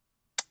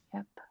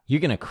 Yep.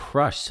 You're gonna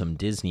crush some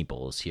Disney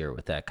bulls here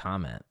with that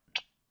comment.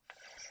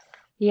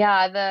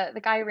 Yeah,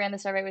 the guy who ran the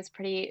survey was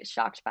pretty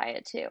shocked by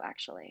it too,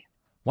 actually.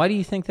 Why do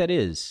you think that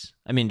is?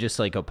 I mean, just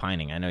like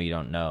opining. I know you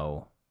don't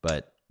know,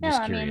 but No,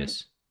 just I mean,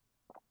 curious.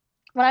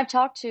 when I've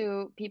talked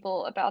to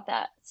people about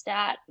that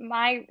stat,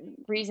 my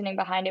reasoning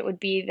behind it would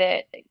be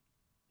that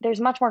there's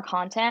much more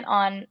content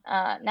on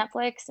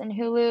Netflix and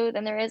Hulu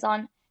than there is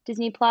on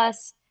Disney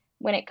Plus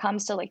when it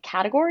comes to like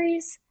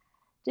categories.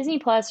 Disney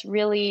Plus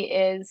really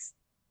is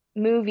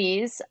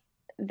movies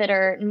that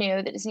are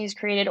new that Disney's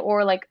created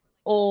or like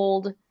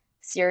old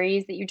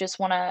series that you just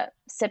want to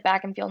sit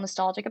back and feel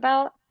nostalgic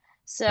about.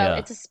 So Yeah.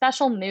 it's a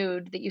special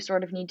mood that you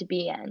sort of need to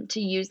be in to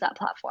use that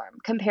platform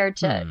compared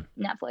to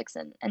Hmm. Netflix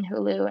and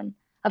Hulu. And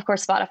of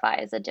course,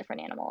 Spotify is a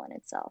different animal in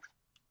itself.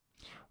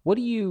 What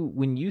do you,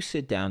 when you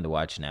sit down to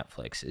watch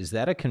Netflix, is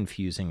that a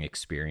confusing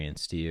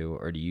experience to you,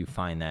 or do you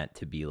find that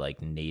to be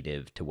like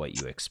native to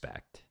what you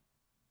expect?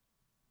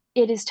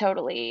 It is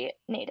totally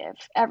native.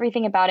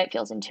 Everything about it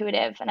feels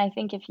intuitive. And I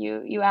think if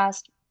you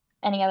asked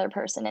any other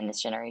person in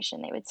this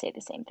generation, they would say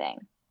the same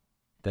thing.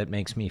 That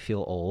makes me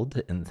feel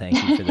old, and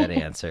thank you for that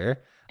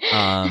answer.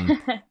 Um,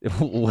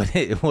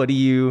 what do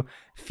you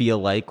feel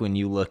like when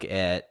you look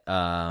at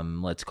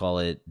let's call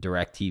it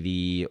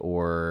DirecTV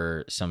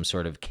or some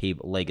sort of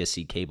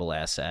legacy cable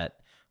asset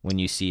when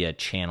you see a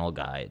channel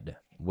guide?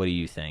 What do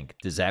you think?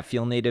 Does that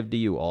feel native to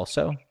you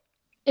also?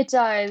 It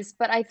does,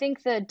 but I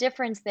think the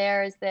difference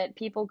there is that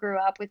people grew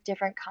up with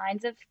different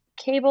kinds of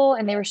cable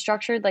and they were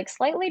structured like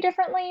slightly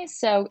differently.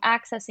 So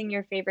accessing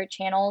your favorite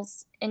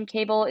channels in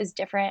cable is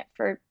different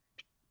for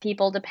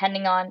people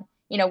depending on,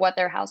 what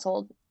their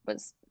household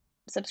was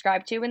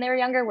subscribed to when they were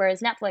younger,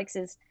 whereas Netflix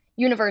is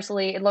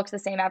universally, it looks the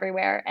same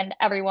everywhere and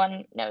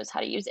everyone knows how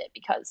to use it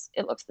because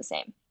it looks the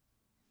same.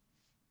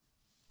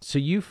 So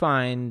you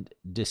find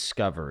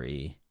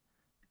Discovery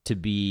to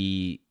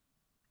be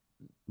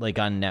like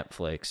on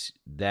Netflix,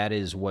 that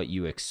is what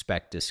you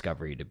expect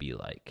Discovery to be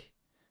like.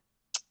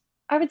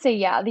 I would say,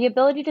 yeah, the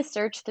ability to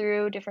search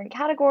through different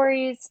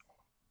categories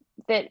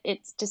that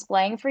it's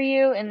displaying for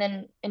you. And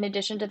then in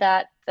addition to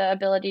that, the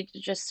ability to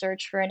just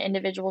search for an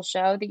individual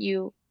show that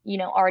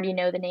already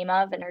know the name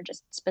of and are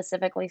just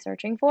specifically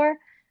searching for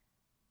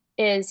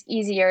is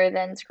easier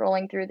than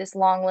scrolling through this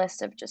long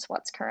list of just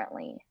what's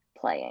currently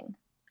playing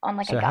on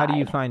like a So how do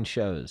you guide. find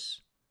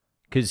shows?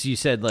 Because you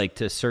said like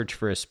to search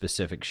for a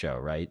specific show,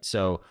 right?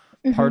 So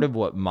part Hmm. of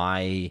what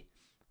my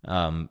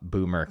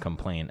boomer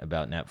complaint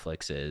about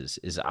Netflix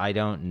is I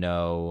don't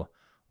know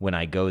when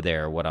I go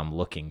there what I'm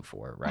looking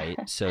for, right?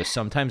 So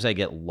sometimes I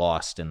get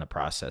lost in the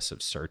process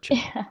of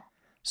searching. Yeah.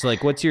 So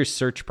like, what's your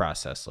search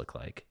process look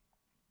like?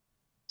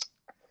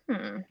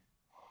 Hmm.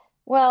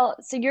 Well,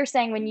 so you're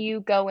saying when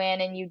you go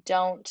in and you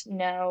don't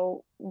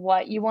know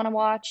what you want to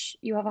watch,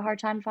 you have a hard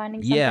time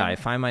finding Yeah, something? I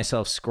find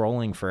myself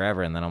scrolling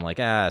forever, and then I'm like,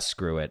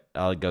 screw it,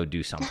 I'll go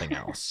do something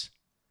else.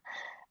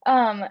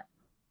 Um,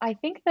 I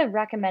think the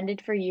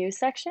recommended for you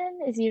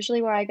section is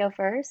usually where I go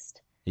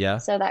first. Yeah,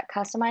 So that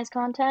customized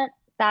content,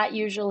 that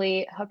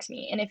usually hooks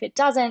me. And if it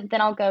doesn't,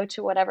 then I'll go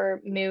to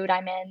whatever mood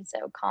I'm in.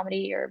 So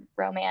comedy or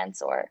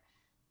romance or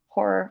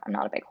horror. I'm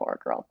not a big horror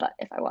girl, but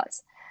if I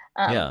was,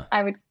 yeah.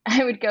 I would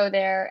I would go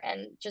there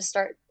and just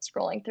start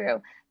scrolling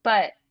through.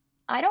 But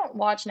I don't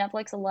watch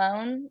Netflix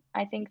alone.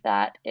 I think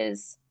that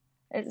it's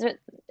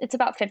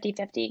about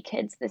 50-50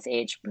 kids this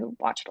age who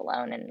watch it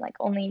alone and like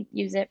only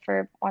use it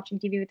for watching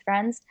TV with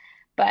friends.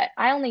 But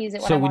I only use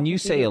it when So I'm when watching you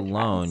say TV with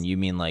alone, friends. you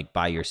mean like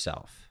by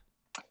yourself?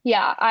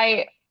 Yeah,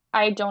 I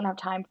don't have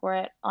time for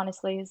it,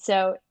 honestly.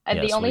 So the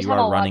Yes, well, only you time are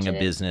I'll running watch a it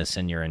business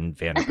and you're in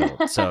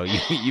Vanderbilt. So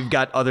you've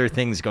got other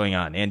things going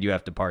on and you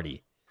have to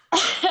party.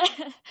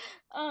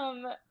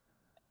 um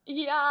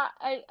yeah,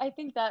 I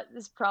think that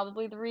is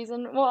probably the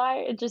reason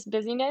why, just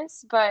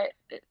busyness, but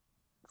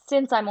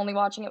since I'm only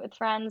watching it with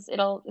friends,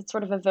 it's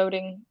sort of a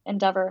voting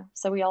endeavor.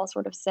 So we all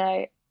sort of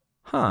say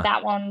Huh.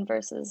 that one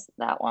versus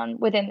that one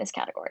within this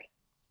category.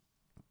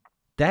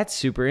 That's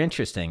super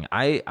interesting.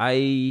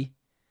 I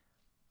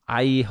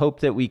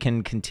hope that we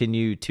can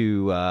continue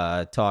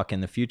to talk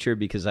in the future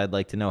because I'd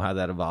like to know how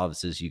that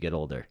evolves as you get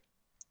older.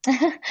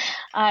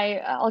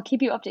 I'll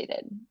keep you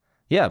updated.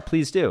 Yeah,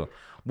 please do.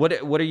 What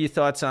are your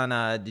thoughts on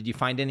did you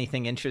find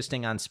anything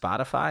interesting on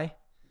Spotify?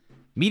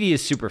 Media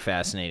is super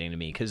fascinating to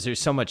me because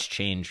there's so much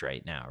change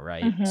right now,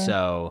 right? Hmm.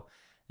 So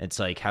it's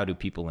like how do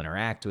people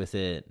interact with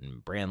it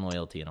and brand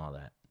loyalty and all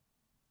that.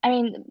 I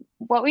mean,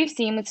 what we've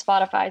seen with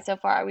Spotify so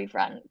far, we've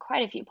run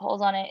quite a few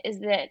polls on it, is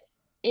that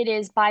it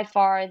is by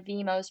far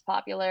the most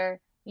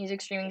popular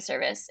music streaming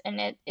service, and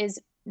it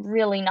is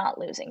really not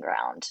losing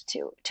ground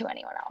to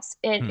anyone else.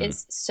 It Hmm.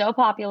 is so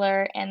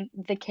popular, and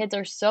the kids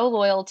are so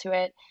loyal to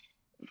it.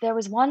 There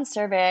was one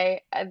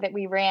survey that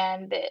we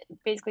ran that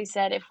basically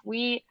said if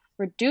we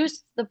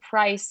reduce the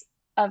price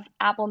of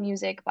Apple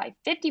Music by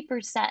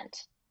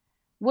 50%,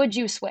 would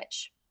you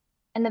switch?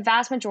 And the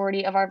vast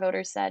majority of our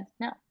voters said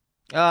no.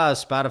 Oh,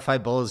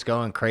 Spotify Bull is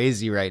going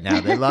crazy right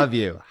now. They love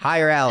you.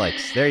 Hire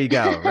Alex. There you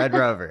go. Red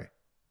Rover.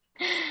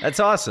 That's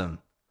awesome.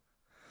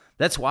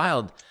 That's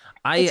wild.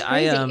 I It's I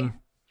crazy.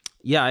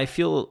 yeah, I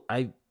feel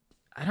I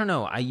don't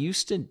know. I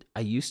used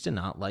to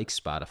not like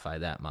Spotify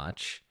that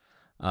much.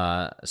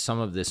 Some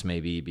of this may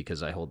be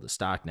because I hold the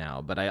stock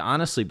now, but I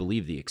honestly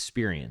believe the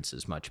experience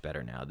is much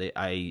better now.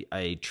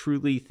 I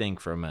truly think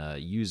from a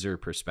user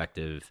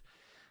perspective,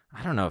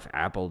 I don't know if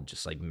Apple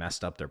just like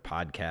messed up their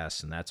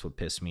podcasts and that's what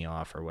pissed me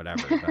off or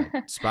whatever,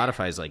 but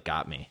Spotify's like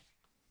got me.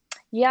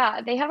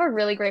 Yeah, they have a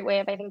really great way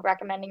of, I think,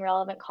 recommending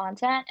relevant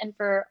content. And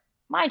for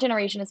my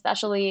generation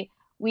especially,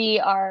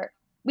 we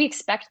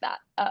expect that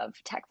of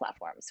tech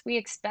platforms. We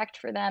expect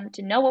for them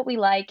to know what we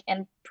like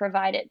and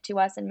provide it to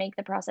us and make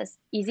the process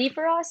easy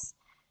for us.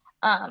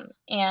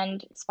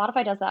 And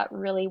Spotify does that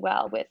really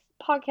well with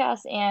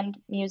podcasts and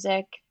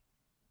music,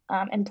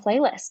 and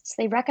playlists.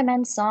 They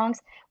recommend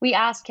songs. We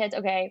asked kids,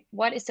 okay,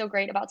 what is so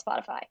great about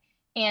Spotify?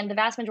 And the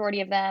vast majority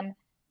of them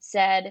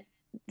said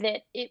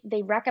that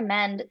they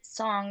recommend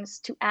songs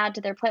to add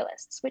to their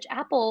playlists, which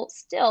Apple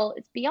still,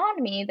 it's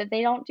beyond me that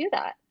they don't do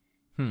that.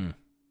 Hmm.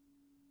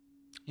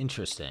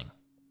 Interesting.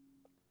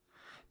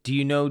 Do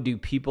you know, do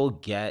people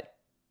get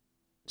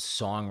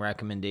song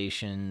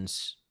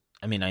recommendations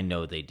I mean, I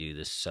know they do.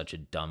 This is such a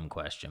dumb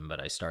question, but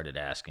I started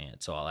asking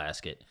it, so I'll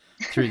ask it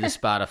through the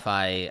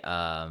Spotify,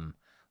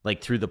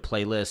 like through the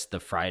playlist, the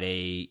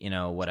Friday,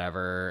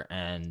 whatever.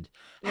 And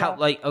how, Yeah.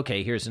 like,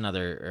 okay, here's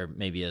another, or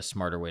maybe a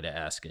smarter way to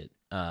ask it.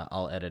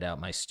 I'll edit out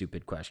my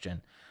stupid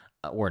question,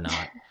 or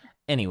not.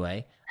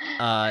 Anyway,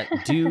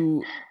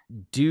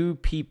 do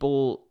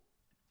people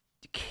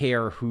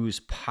care who's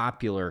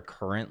popular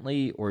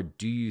currently, or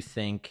do you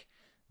think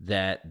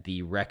that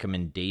the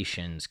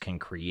recommendations can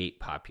create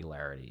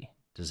popularity?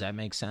 Does that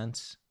make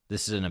sense?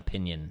 This is an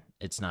opinion.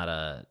 It's not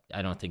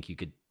I don't think you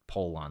could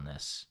poll on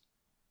this.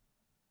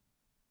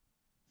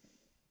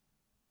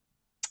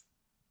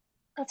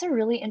 That's a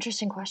really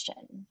interesting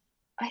question.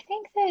 I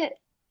think that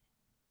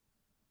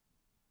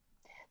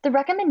the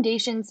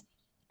recommendations,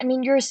 I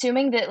mean, you're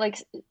assuming that like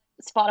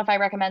Spotify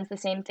recommends the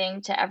same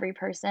thing to every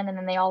person and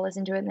then they all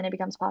listen to it and then it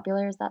becomes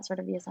popular. Is that sort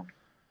of the assumption?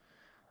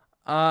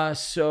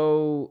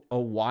 So a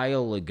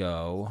while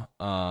ago,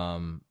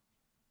 Michael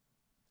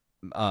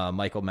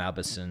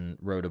Mauboussin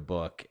wrote a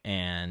book,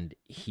 and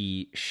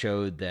he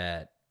showed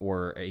that,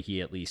 or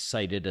he at least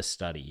cited a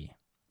study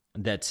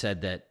that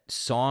said that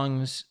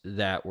songs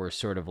that were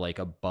sort of like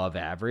above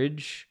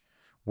average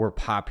were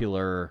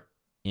popular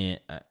in,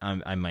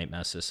 I might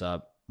mess this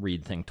up.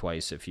 Read, think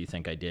twice if you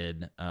think I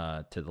did,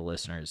 to the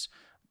listeners.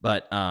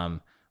 But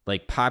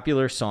like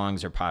popular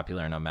songs are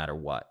popular no matter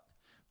what.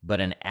 But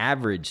an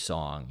average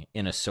song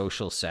in a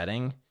social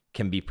setting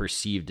can be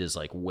perceived as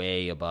like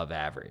way above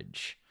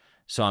average.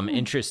 So I'm Hmm.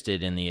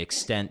 interested in the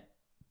extent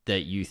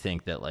that you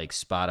think that like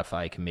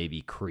Spotify can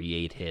maybe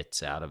create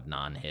hits out of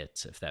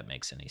non-hits, if that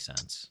makes any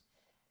sense.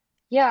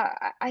 Yeah,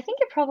 I think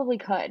it probably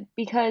could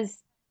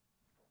because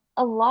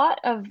a lot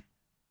of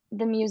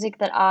the music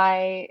that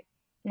I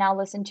now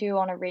listen to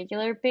on a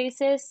regular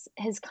basis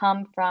has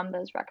come from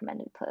those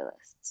recommended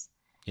playlists.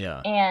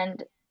 Yeah.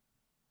 And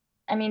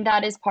I mean,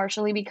 that is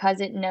partially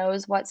because it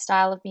knows what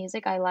style of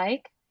music I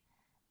like.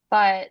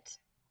 But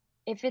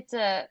if it's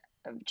a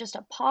just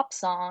a pop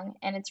song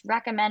and it's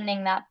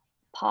recommending that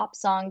pop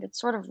song that's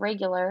sort of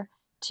regular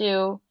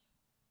to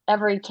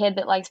every kid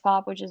that likes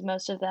pop, which is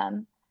most of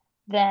them,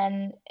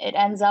 then it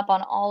ends up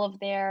on all of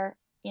their,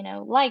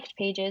 liked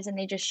pages and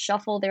they just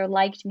shuffle their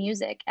liked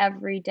music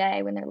every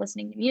day when they're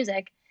listening to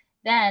music.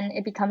 Then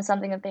it becomes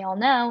something that they all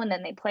know, and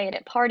then they play it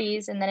at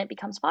parties, and then it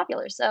becomes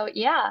popular. So,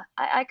 yeah,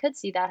 I could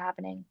see that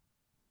happening.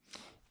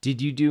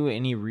 Did you do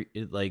any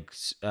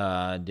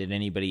did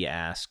anybody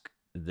ask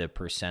the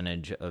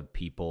percentage of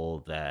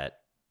people that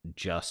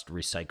just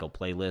recycle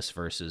playlists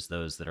versus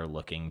those that are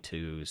looking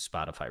to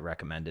Spotify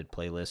recommended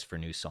playlists for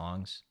new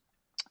songs?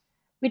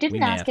 We We didn't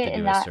may ask have to it in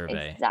do a that survey.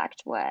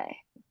 exact way,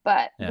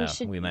 but we Yeah,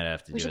 should we might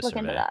have to we do should a look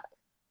into survey. that.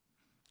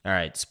 All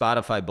right,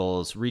 Spotify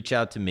Bulls, reach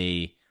out to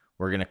me.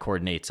 We're gonna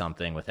coordinate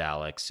something with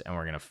Alex, and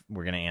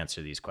we're gonna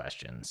answer these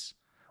questions.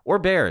 Or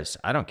Bears,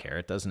 I don't care.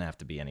 It doesn't have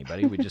to be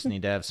anybody. We just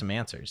need to have some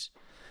answers.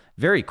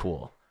 Very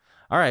cool.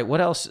 All right,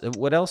 what else?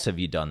 What else have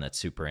you done that's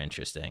super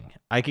interesting?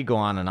 I could go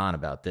on and on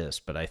about this,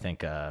 but I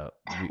think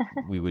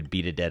we would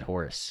beat a dead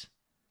horse.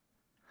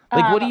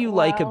 Like, what do you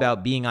like Well,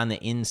 about being on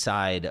the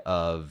inside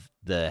of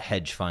the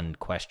hedge fund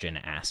question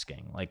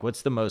asking? Like,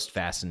 what's the most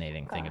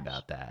fascinating thing gosh.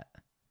 about that?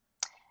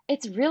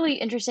 It's really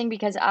interesting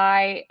because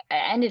I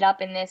ended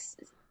up in this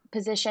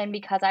position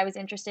because I was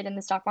interested in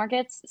the stock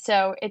markets.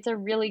 So it's a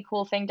really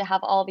cool thing to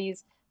have all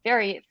these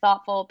very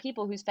thoughtful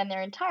people who spend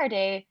their entire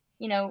day,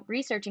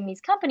 researching these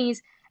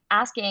companies,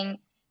 asking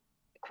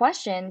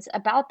questions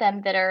about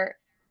them that are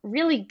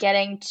really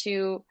getting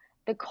to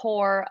the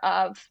core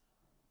of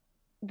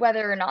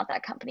whether or not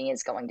that company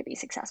is going to be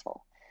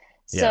successful.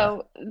 Yeah.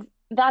 So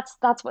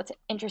that's what's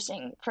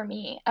interesting for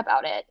me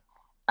about it.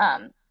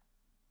 Um,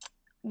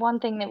 One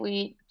thing that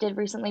we did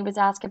recently was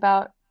ask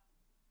about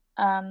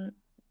um,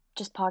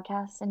 just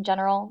podcasts in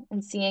general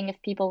and seeing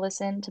if people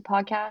listen to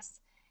podcasts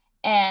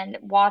and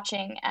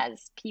watching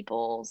as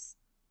people's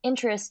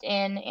interest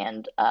in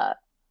and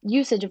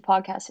usage of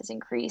podcasts has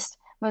increased.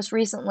 Most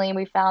recently,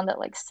 we found that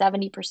like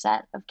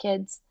 70% of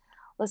kids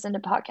listen to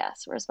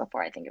podcasts, whereas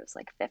before I think it was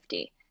like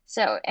 50.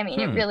 So, I mean,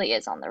 it Hmm. really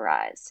is on the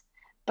rise.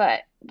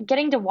 But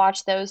getting to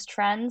watch those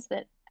trends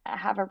that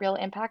have a real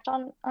impact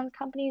on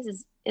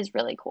companies is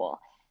really cool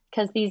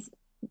because these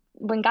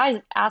when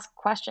guys ask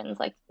questions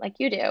like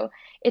you do,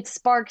 it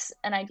sparks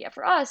an idea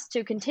for us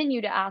to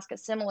continue to ask a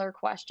similar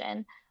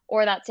question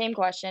or that same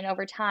question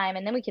over time,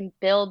 and then we can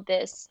build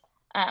this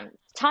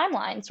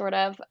timeline sort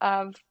of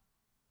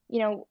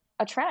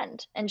a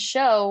trend and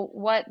show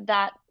what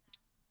that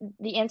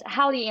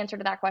how the answer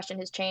to that question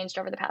has changed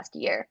over the past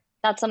year.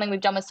 That's something we've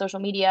done with social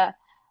media,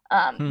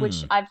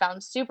 which Hmm. I've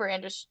found super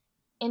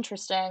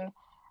interesting.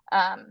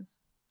 Um,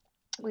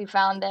 we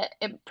found that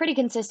pretty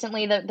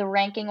consistently the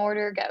ranking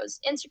order goes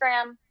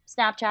Instagram,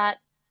 Snapchat,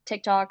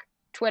 TikTok,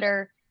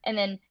 Twitter, and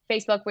then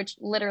Facebook, which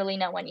literally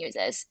no one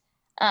uses.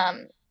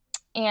 Um,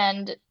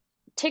 and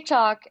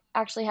TikTok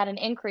actually had an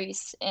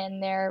increase in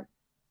their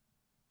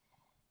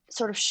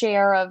sort of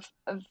share of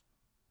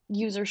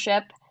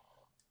usership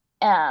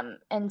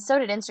And so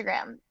did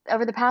Instagram.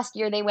 Over the past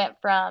year, they went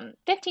from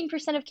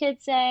 15% of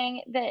kids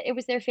saying that it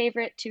was their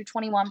favorite to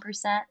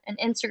 21%, and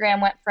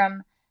Instagram went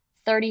from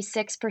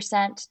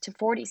 36% to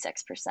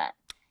 46%. And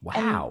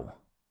Wow.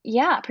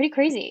 yeah, pretty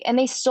crazy. And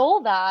they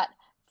stole that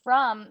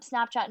from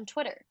Snapchat and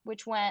Twitter,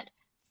 which went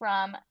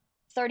from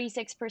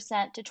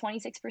 36% to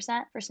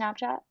 26% for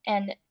Snapchat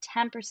and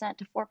 10%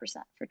 to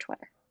 4% for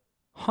Twitter.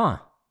 Huh.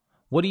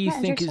 What do you Yeah,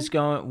 think interesting. is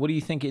going, what do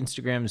you think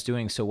Instagram is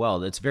doing so well?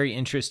 That's very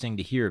interesting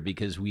to hear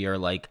because we are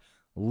like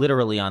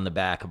literally on the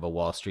back of a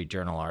Wall Street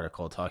Journal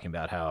article talking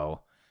about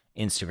how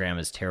Instagram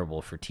is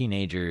terrible for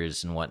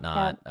teenagers and Yeah.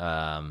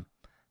 whatnot.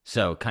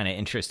 So kind of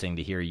interesting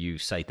to hear you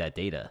cite that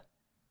data.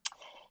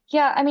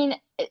 Yeah, I mean,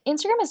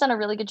 Instagram has done a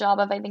really good job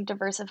of, I think,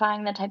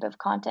 diversifying the type of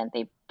content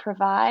they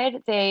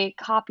provide. They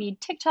copied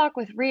TikTok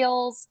with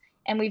Reels,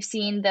 and we've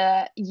seen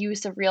the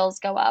use of Reels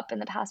go up in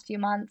the past few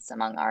months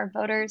among our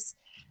voters.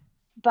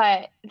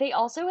 But they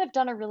also have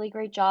done a really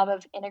great job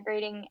of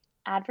integrating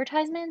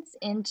advertisements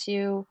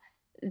into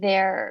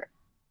their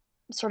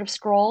sort of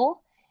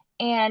scroll.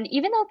 And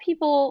even though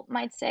people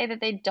might say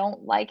that they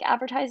don't like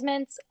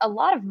advertisements, a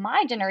lot of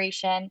my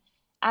generation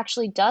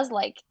actually does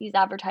like these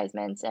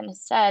advertisements and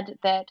has said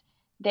that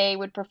they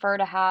would prefer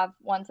to have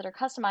ones that are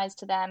customized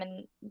to them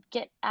and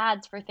get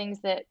ads for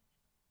things that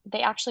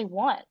they actually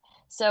want.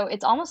 So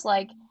it's almost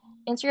like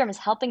Instagram is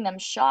helping them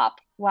shop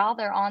while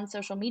they're on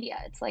social media.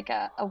 It's like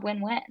a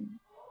win-win.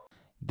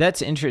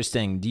 That's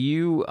interesting. Do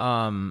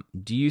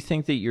you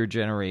think that your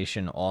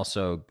generation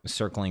also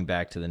circling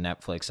back to the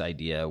Netflix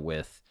idea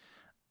with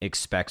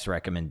expects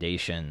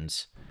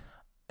recommendations,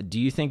 do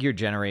you think your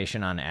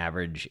generation on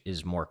average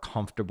is more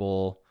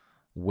comfortable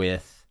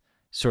with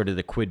sort of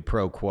the quid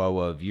pro quo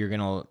of you're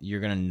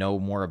gonna know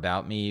more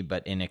about me,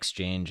 but in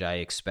exchange I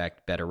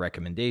expect better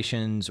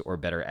recommendations or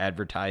better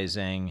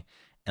advertising?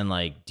 And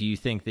like, do you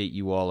think that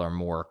you all are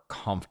more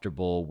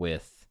comfortable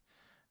with,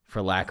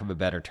 for lack of a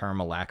better term,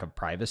 a lack of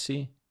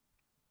privacy?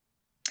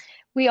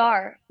 We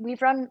are.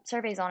 We've run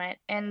surveys on it,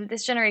 and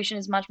this generation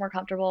is much more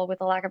comfortable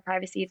with a lack of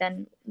privacy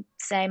than,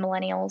 say,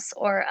 millennials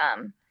or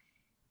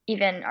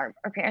even our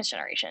parents'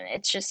 generation.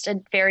 It's just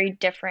a very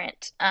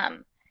different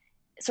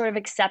sort of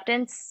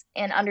acceptance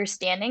and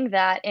understanding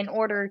that in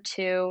order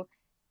to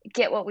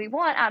get what we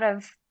want out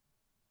of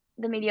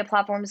the media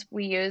platforms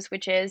we use,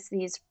 which is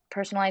these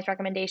personalized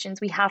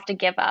recommendations, we have to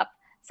give up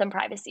some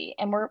privacy.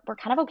 And we're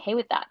kind of okay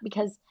with that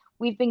because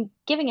we've been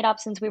giving it up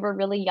since we were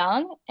really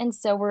young, and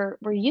so we're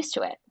used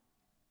to it.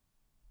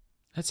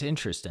 That's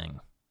interesting.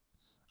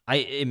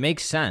 It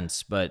makes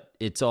sense, but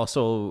it's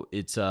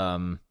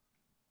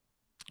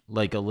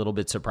like a little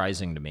bit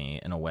surprising to me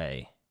in a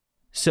way.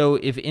 So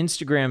if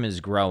Instagram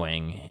is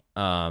growing,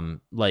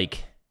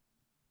 like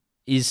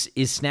is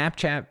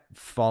Snapchat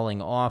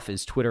falling off?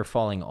 Is Twitter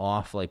falling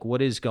off? Like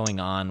what is going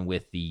on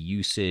with the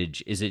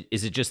usage? Is it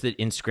just that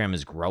Instagram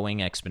is growing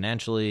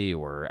exponentially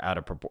or out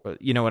of proportion?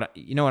 You know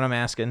what I'm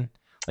asking?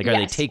 Like are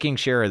they Yes. taking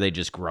share or are they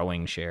just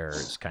growing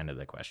share is kind of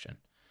the question.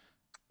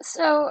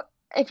 So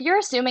if you're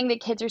assuming that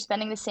kids are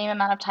spending the same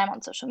amount of time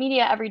on social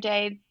media every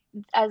day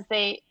as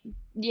they,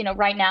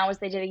 right now as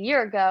they did a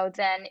year ago,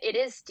 then it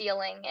is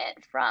stealing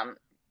it from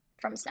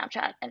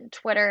Snapchat and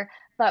Twitter.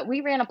 But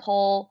we ran a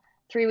poll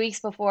 3 weeks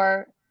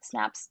before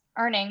Snap's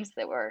earnings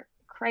that were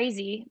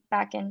crazy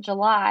back in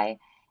July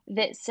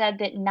that said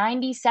that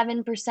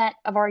 97%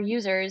 of our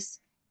users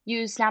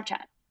use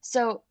Snapchat.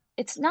 So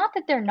it's not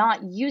that they're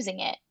not using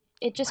it.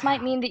 It just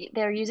might Wow. mean that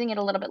they're using it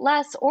a little bit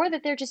less or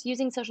that they're just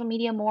using social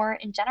media more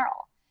in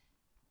general.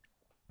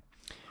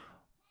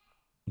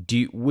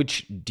 Do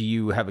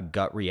you have a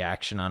gut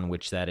reaction on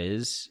which that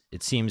is?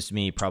 It seems to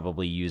me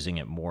probably using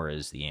it more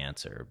is the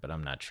answer, but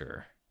I'm not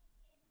sure.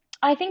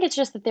 I think it's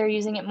just that they're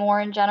using it more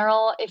in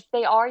general. If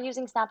they are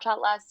using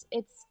Snapchat less,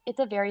 it's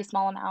a very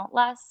small amount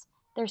less.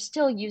 They're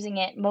still using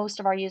it, most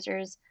of our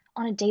users,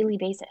 on a daily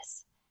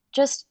basis.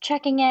 Just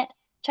checking it,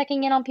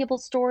 checking in on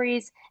people's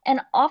stories,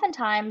 and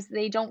oftentimes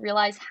they don't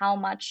realize how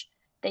much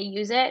they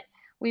use it.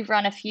 We've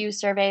run a few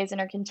surveys and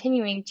are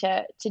continuing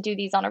to do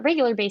these on a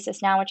regular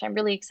basis now, which I'm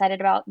really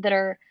excited about, that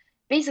are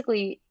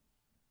basically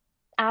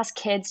ask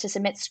kids to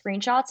submit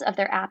screenshots of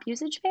their app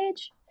usage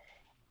page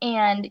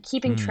and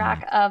keeping Hmm.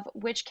 track of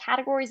which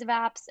categories of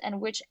apps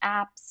and which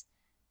apps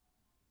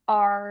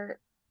are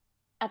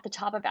at the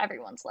top of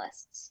everyone's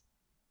lists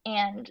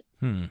and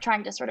Hmm.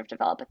 trying to sort of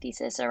develop a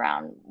thesis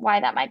around why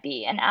that might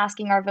be and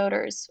asking our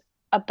voters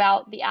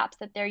about the apps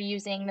that they're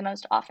using the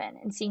most often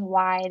and seeing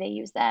why they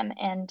use them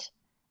and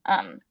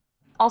um,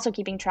 also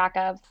keeping track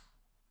of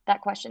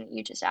that question that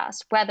you just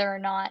asked, whether or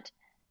not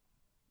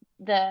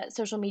the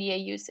social media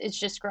use is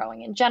just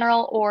growing in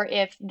general, or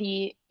if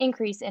the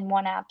increase in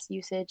one app's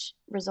usage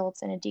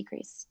results in a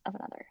decrease of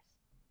another.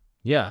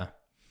 Yeah.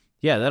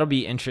 Yeah, that'll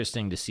be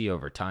interesting to see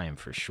over time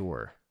for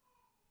sure.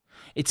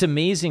 It's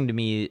amazing to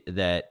me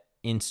that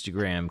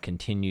Instagram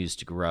continues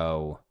to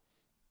grow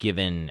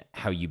given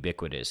how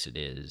ubiquitous it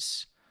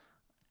is.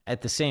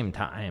 At the same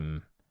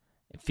time,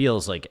 it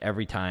feels like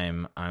every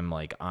time I'm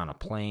like on a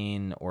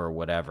plane or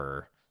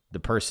whatever, the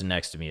person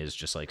next to me is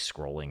just like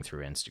scrolling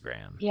through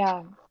Instagram.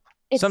 Yeah.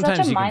 It's such a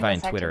Sometimes you can find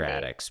mindless Twitter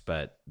activity. addicts,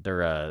 but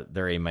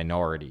they're a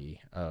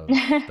minority of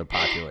the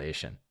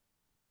population.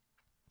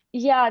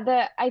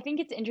 Yeah, I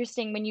think it's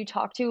interesting when you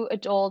talk to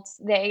adults,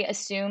 they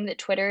assume that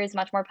Twitter is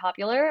much more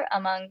popular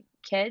among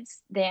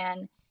kids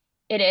than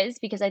it is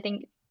because I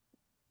think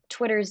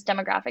Twitter's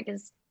demographic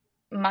is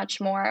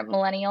much more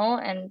millennial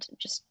and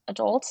just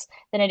adults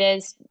than it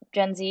is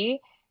Gen Z.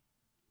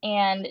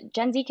 And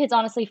Gen Z kids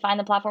honestly find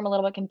the platform a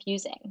little bit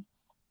confusing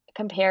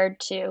compared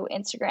to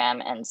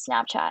Instagram and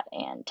Snapchat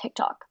and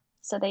TikTok.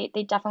 So they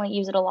definitely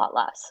use it a lot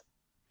less.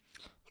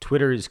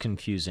 Twitter is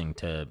confusing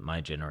to my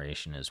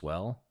generation as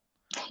well.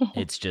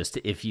 It's just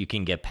if you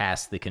can get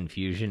past the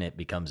confusion, it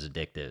becomes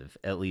addictive,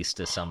 at least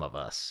to some of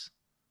us.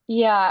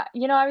 Yeah,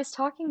 I was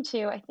talking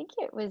to, I think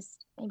it was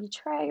maybe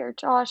Trey or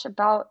Josh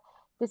about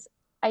this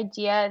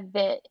idea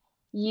that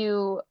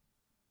you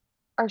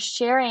are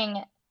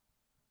sharing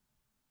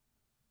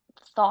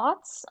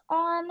thoughts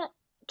on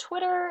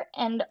Twitter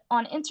and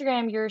on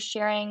Instagram, you're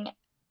sharing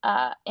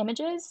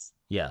images.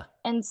 Yeah.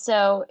 And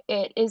so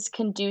it is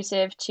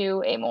conducive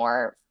to a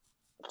more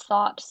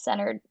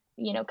thought-centered,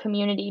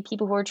 community,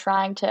 people who are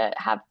trying to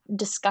have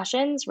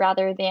discussions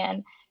rather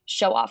than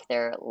show off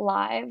their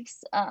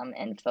lives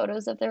and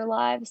photos of their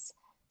lives.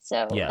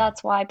 So Yeah.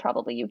 that's why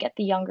probably you get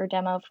the younger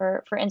demo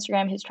for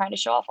Instagram who's trying to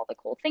show off all the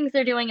cool things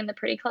they're doing and the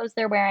pretty clothes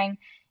they're wearing,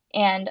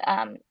 and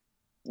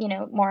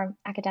more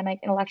academic,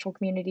 intellectual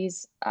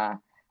communities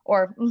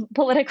or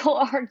political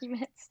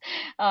arguments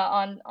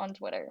on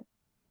Twitter.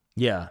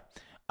 Yeah.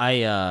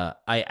 I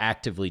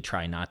actively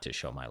try not to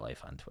show my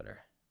life on Twitter.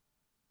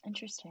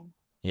 Interesting.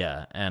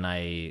 Yeah, and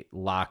I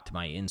locked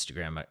my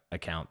Instagram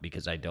account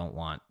because I don't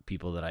want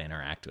people that I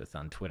interact with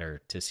on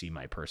Twitter to see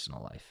my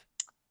personal life.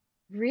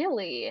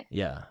 Really?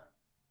 Yeah.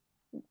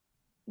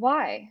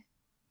 Why?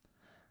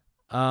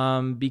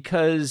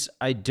 Because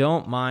I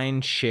don't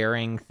mind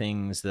sharing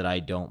things that I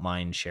don't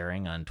mind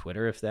sharing on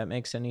Twitter, if that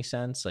makes any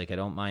sense. Like, I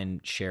don't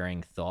mind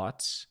sharing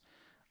thoughts.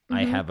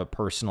 I Hmm. have a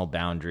personal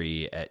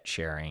boundary at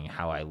sharing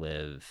how I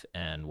live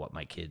and what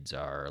my kids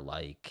are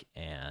like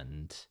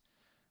and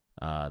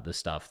the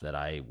stuff that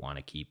I want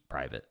to keep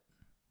private.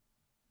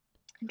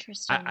 I,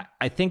 Interesting.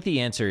 I think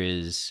the answer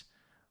is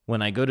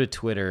when I go to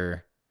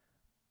Twitter,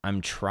 I'm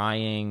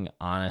trying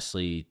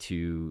honestly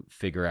to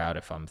figure out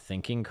if I'm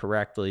thinking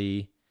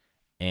correctly,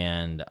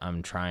 and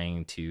I'm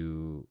trying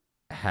to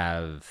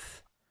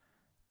have,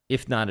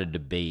 if not a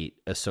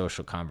debate, a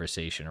social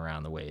conversation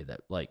around the way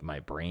that like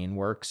my brain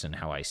works and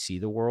how I see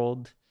the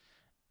world.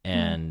 Hmm.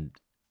 And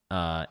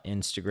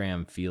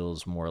Instagram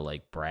feels more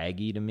like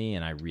braggy to me,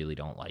 and I really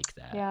don't like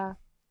that. Yeah.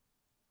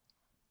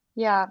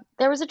 Yeah.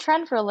 There was a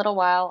trend for a little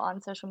while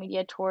on social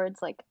media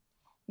towards like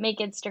make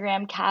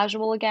Instagram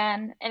casual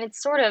again. And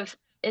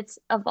it's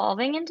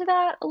evolving into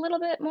that a little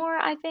bit more,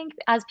 I think,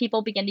 as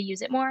people begin to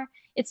use it more.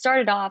 It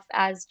started off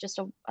as just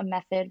a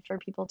method for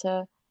people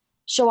to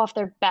show off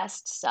their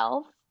best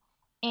self.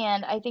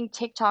 And I think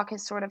TikTok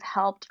has sort of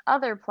helped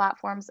other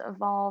platforms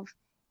evolve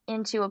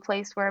into a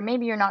place where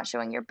maybe you're not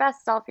showing your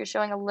best self, you're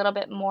showing a little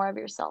bit more of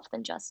yourself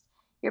than just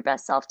your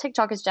best self.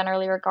 TikTok is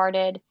generally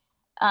regarded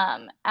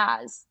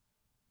as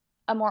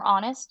a more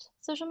honest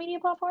social media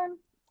platform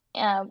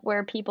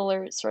where people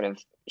are sort of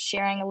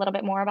sharing a little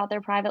bit more about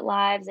their private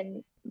lives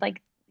and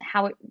like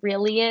how it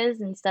really is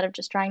instead of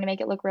just trying to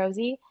make it look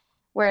rosy.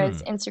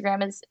 Whereas Hmm.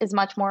 Instagram is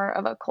much more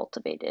of a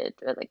cultivated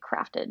or like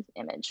crafted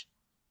image.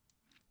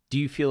 Do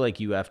you feel like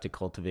you have to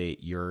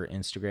cultivate your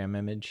Instagram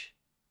image?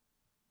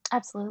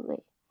 Absolutely.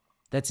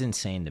 That's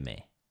insane to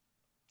me.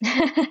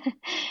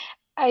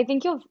 I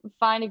think you'll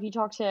find if you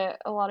talk to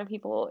a lot of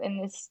people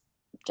in this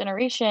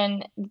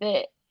generation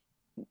that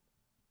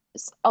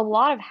a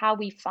lot of how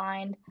we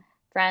find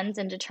friends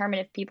and determine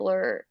if people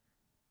are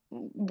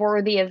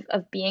worthy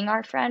of being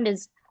our friend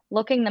is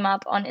looking them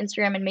up on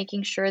Instagram and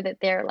making sure that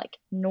they're like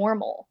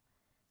normal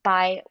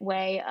by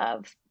way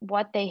of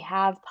what they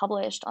have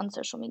published on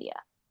social media.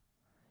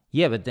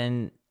 Yeah, but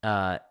then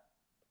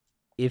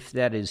if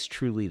that is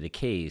truly the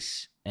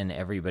case and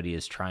everybody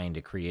is trying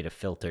to create a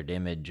filtered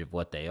image of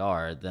what they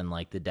are, then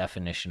like the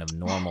definition of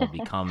normal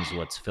becomes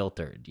what's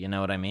filtered. You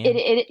know what I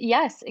mean?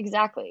 Yes,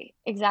 exactly,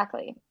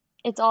 exactly.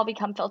 It's all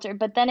become filtered,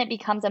 but then it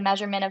becomes a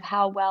measurement of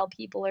how well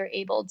people are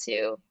able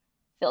to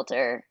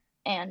filter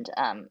and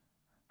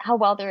how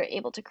well they're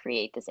able to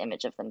create this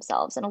image of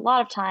themselves. And a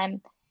lot of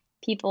time,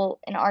 people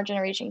in our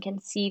generation can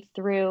see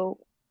through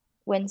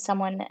when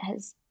someone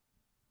is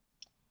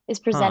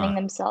presenting Huh.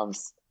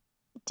 themselves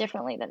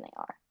differently than they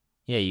are.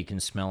 Yeah, you can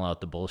smell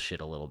out the bullshit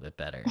a little bit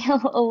better.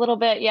 A little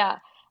bit, yeah.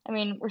 I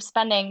mean, we're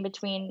spending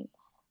between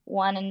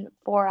 1 and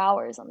 4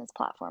 hours on this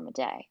platform a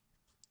day.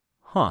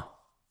 Huh.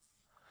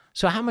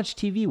 So how much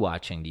TV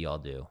watching do y'all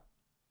do?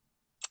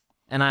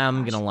 And I'm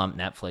going to Gosh, lump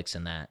Netflix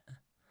in that.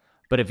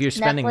 But if you're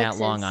spending that Netflix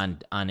long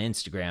is, on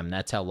Instagram,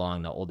 that's how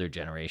long the older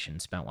generation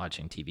spent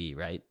watching TV,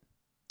 right?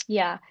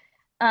 yeah.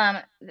 Um,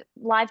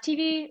 Live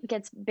TV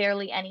gets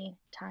barely any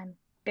time,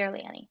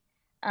 barely any.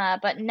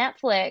 But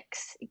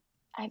Netflix,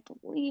 I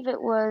believe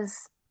it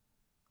was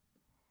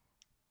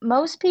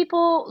most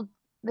people.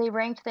 they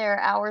ranked their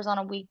hours on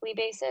a weekly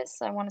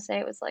basis. I want to say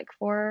it was like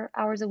 4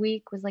 hours a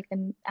week was like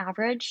the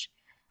average,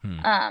 Hmm.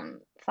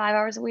 5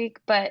 hours a week.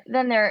 But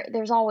then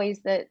there's always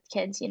the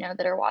kids,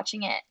 that are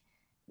watching it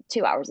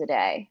 2 hours a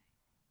day.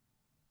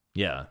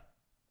 Yeah,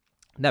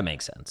 that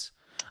makes sense.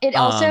 It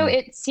also Um,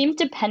 it seemed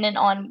dependent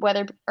on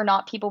whether or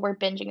not people were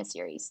binging a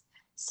series.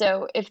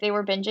 So if they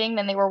were binging,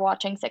 then they were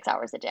watching 6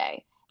 hours a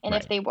day, and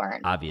if right. they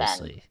weren't, then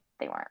Obviously,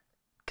 they weren't.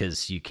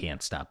 because you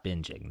can't stop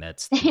binging.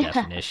 That's the Yeah.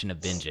 definition of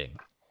binging.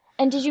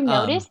 And did you Um,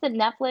 notice that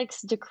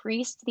Netflix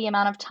decreased the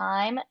amount of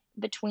time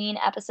between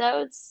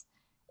episodes?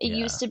 It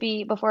used yeah. to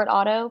be before it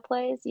auto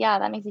plays. Yeah,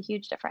 that makes a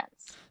huge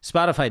difference.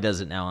 Spotify does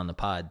it now on the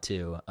pod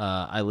too.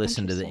 I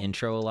listen to the Interesting.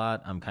 intro a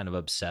lot. I'm kind of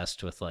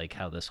obsessed with like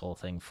how this whole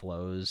thing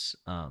flows.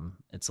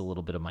 It's a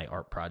little bit of my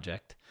art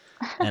project.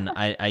 And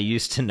I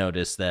used to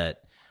notice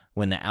that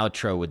when the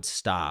outro would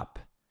stop,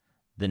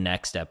 the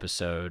next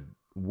episode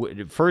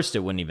would first it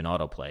wouldn't even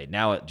autoplay.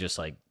 Now it just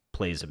like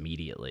plays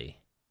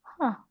immediately.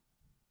 Huh.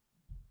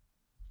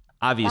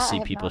 That I Obviously,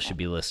 have people not should known.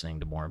 be listening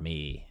to more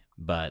me,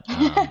 but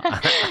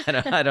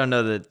I don't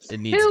know that it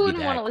needs to Who be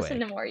wouldn't want to that listen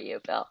to quick. more of you,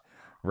 Bill?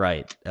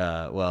 Right.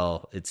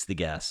 Well, it's the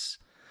guess.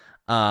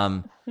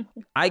 Um,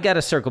 I got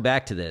to circle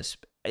back to this.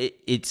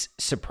 It's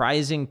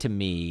surprising to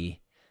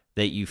me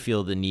that you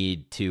feel the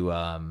need to,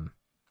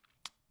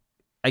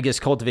 I guess,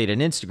 cultivate an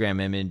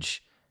Instagram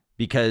image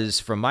because,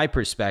 from my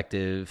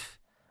perspective,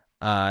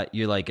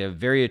 you're like a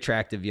very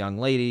attractive young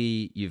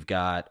lady. You've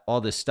got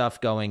all this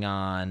stuff going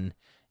on.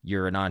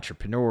 You're an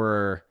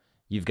entrepreneur.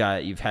 You've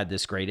had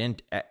this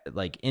great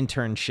like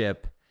internship.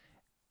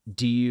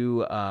 Do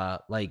you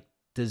like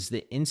does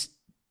the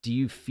do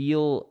you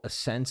feel a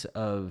sense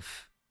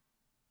of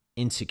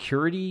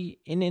insecurity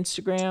in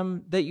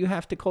Instagram that you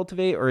have to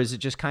cultivate, or is it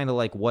just kind of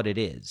like what it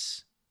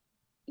is?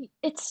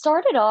 It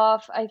started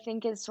off, I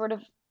think, as sort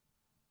of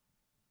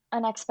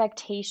an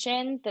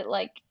expectation that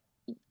like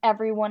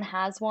everyone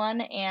has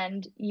one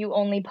and you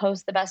only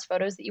post the best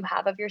photos that you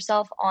have of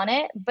yourself on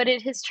it. But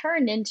it has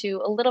turned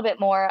into a little bit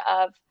more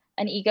of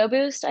an ego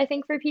boost, I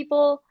think, for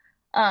people.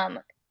 Um,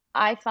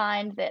 I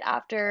find that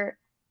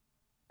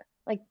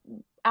like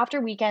after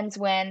weekends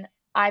when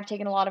I've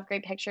taken a lot of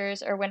great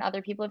pictures or when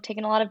other people have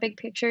taken a lot of big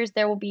pictures,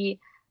 there will be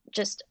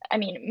just, I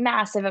mean,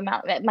 massive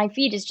amount of it. My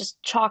feed is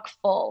just chock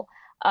full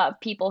of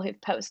people who've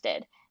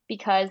posted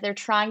because they're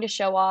trying to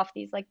show off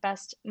these like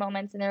best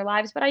moments in their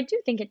lives. But I do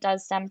think it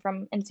does stem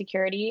from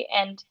insecurity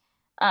and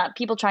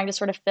people trying to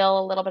sort of fill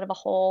a little bit of a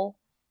hole.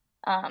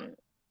 Um,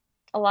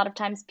 a lot of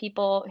times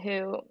people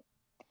who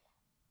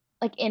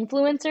like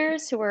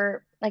influencers who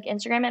are like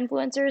Instagram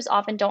influencers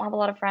often don't have a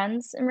lot of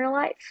friends in real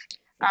life.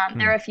 There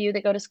Hmm. are a few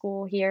that go to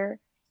school here,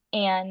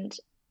 and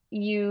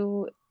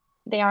you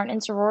they aren't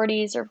in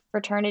sororities or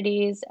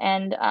fraternities,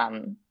 and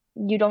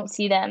you don't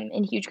see them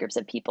in huge groups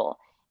of people.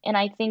 And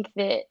I think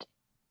that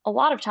a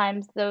lot of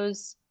times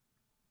those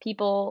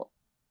people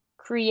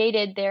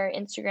created their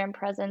Instagram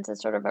presence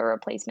as sort of a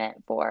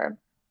replacement for,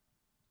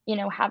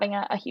 having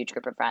a huge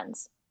group of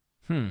friends.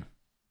 Hmm.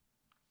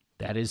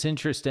 That is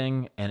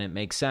interesting, and it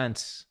makes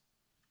sense.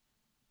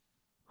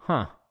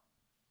 Huh.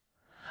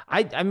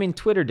 I mean,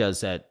 Twitter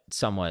does that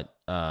somewhat.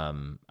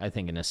 I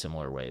think in a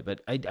similar way,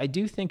 but I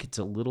do think it's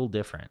a little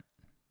different.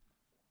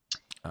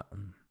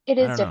 It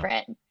I is don't know.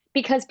 different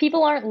because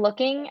people aren't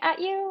looking at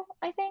you,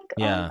 I think,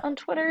 on Yeah. on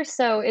Twitter.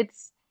 So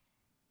it's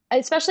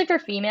especially for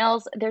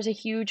females, there's a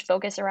huge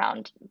focus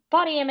around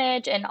body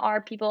image and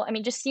are people, I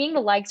mean, just seeing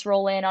the likes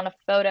roll in on a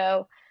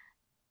photo,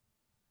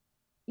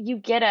 you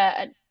get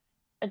a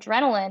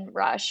adrenaline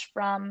rush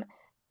from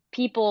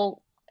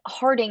people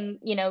hearting,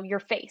 your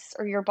face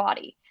or your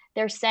body.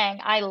 They're saying,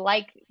 I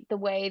like the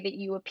way that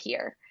you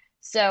appear.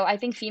 So I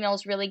think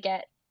females really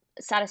get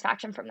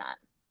satisfaction from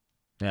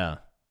Yeah.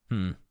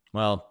 Hmm.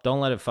 Well,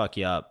 don't let it fuck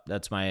you up.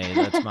 That's my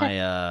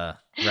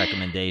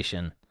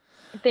recommendation.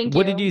 Thank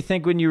What did you. you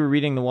think when you were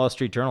reading the Wall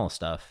Street Journal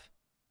stuff?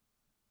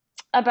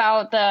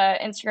 About the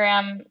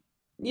Instagram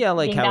Yeah,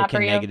 like being how it bad for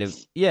can you. negative,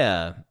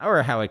 yeah,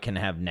 or how it can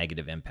have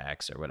negative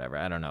impacts or whatever.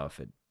 I don't know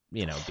if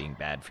being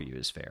bad for you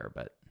is fair,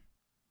 but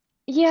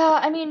Yeah,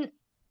 I mean,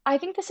 I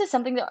think this is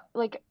something that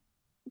like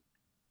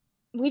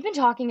we've been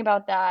talking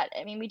about that.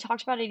 I mean, we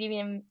talked about it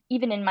even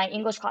in my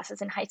English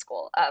classes in high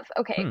school of,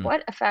 okay, hmm,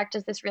 what effect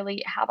does this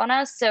really have on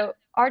us? So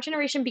our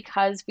generation,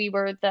 because we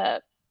were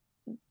the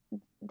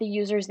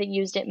users that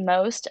used it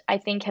most, I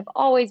think have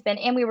always been,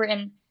 and we were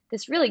in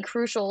this really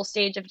crucial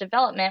stage of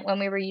development when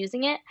we were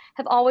using it,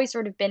 have always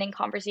sort of been in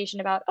conversation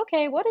about,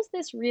 okay, what is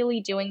this really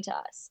doing to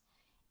us?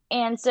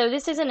 And so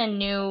this isn't a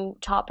new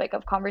topic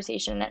of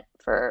conversation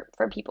for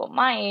people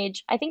my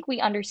age. I think we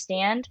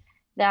understand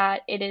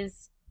that it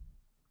is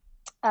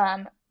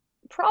um,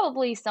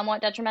 probably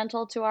somewhat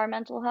detrimental to our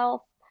mental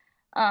health.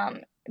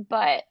 Um,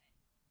 but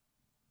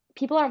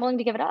people aren't willing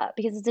to give it up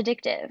because it's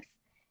addictive.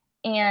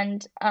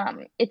 And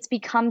it's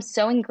become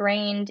so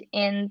ingrained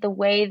in the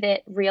way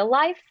that real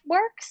life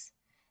works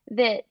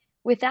that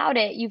without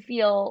it, you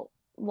feel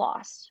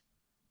lost.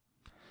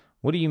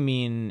 what do you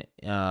mean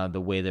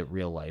the way that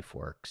real life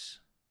works?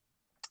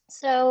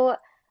 So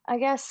I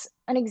guess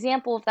an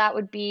example of that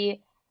would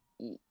be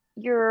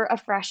you're a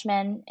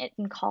freshman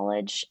in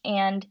college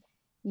and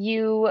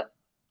you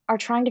are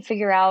trying to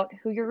figure out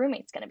who your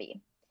roommate's going to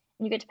be.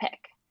 And you get to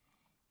pick.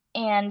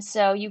 And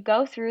so you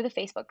go through the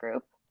Facebook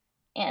group,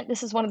 and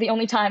this is one of the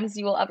only times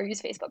you will ever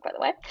use Facebook, by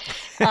the way.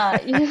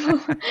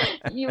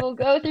 You will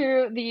go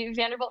through the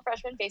Vanderbilt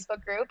freshman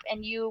Facebook group,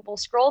 and you will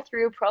scroll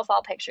through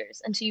profile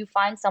pictures until you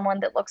find someone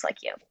that looks like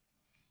you.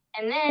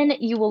 And then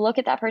you will look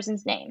at that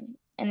person's name,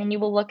 and then you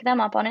will look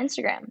them up on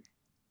Instagram,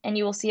 and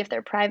you will see if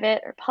they're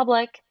private or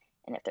public.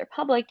 And if they're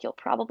public, you'll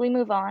probably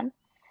move on.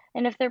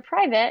 And if they're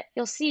private,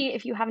 you'll see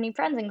if you have any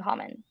friends in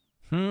common.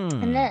 And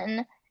Hmm.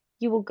 then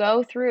you will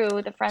go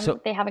through the friends So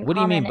that they have in what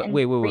do you mean? common But and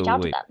wait, wait, wait, reach wait, out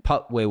to wait.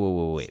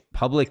 them. Wait.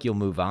 Public, you'll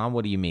move on.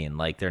 What do you mean?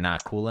 Like they're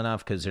not cool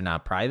enough because they're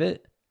not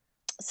private?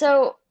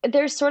 So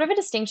there's sort of a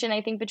distinction,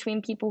 I think,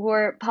 between people who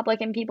are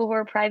public and people who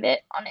are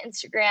private on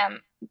Instagram,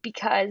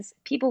 because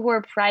people who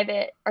are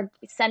private are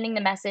sending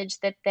the message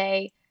that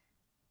they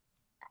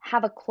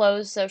have a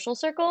closed social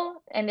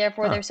circle, and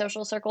therefore Huh. their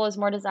social circle is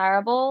more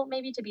desirable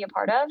maybe to be a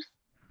part of.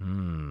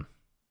 Hmm.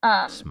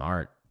 Um,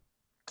 Smart.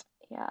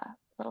 yeah,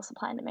 little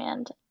supply and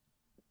demand.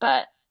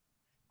 But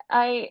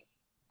I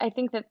I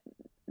think that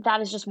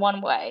that is just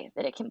one way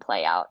that it can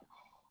play out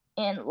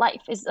in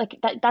life, is like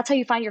that's how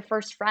you find your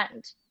first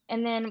friend.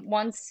 And then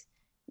once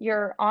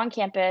you're on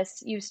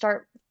campus, you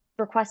start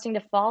requesting to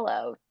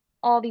follow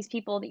all these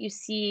people that you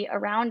see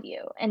around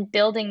you and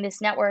building this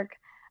network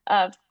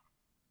of,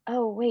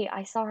 oh, wait,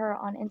 I saw her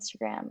on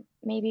Instagram.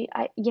 Maybe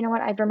you know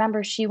what? I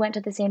remember she went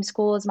to the same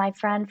school as my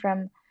friend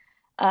from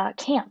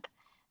camp.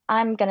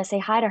 I'm going to say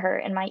hi to her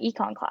in my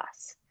econ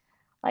class.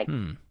 Like,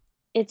 Hmm.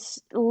 it's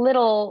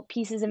little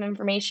pieces of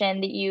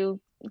information that you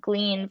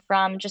glean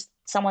from just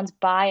someone's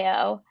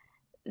bio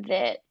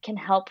that can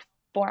help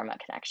form a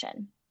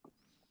connection.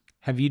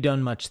 Have you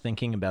done much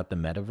thinking about the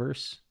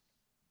metaverse?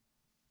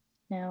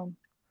 No,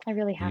 I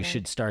really You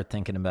should haven't. start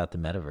thinking about the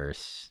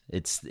metaverse.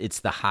 It's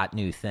the hot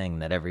new thing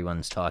that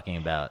everyone's talking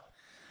about.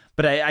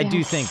 But I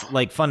do think, Yes.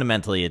 like,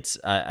 fundamentally, it's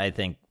I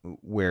think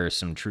where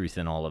some truth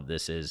in all of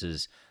this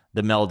is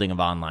the melding of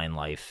online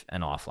life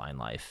and offline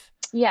life,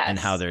 and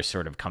how Yes. they're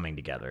sort of coming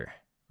together,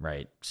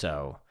 right?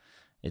 So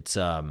it's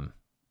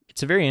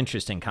it's a very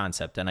interesting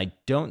concept, and I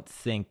don't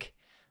think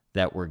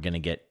that we're going to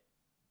get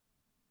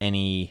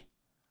any.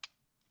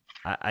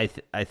 I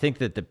think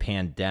that the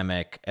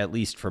pandemic, at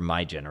least for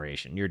my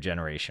generation, your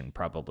generation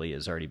probably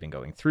has already been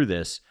going through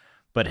this,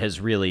 but has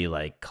really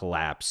like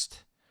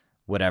collapsed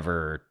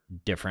whatever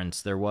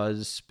difference there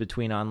was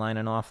between online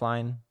and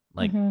offline.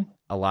 Like Hmm.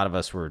 a lot of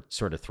us were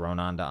sort of thrown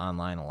onto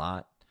online a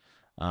lot,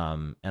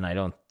 and I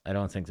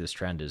don't think this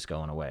trend is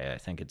going away. I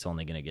think it's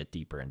only going to get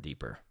deeper and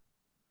deeper.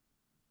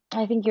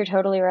 I think you're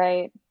totally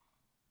right.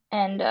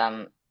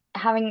 And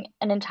having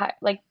an entire,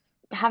 like,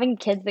 having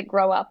kids that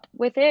grow up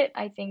with it,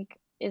 I think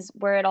is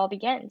where it all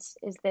begins,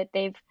 is that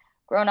they've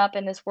grown up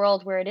in this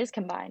world where it is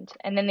combined.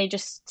 And then they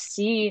just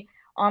see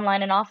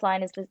online and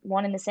offline as the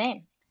one and the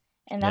same.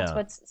 And that's Yeah.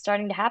 what's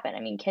starting to happen. I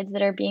mean, kids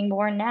that are being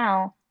born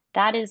now,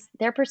 that is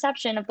their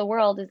perception of the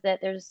world, is that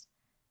there's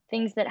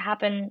things that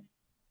happen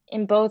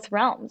in both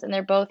realms and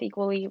they're both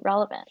equally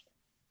relevant.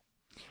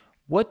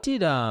 What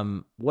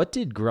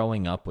did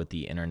growing up with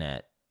the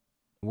internet,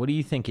 what do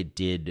you think it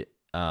did?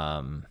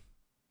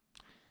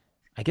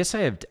 I guess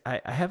I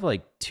have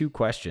like two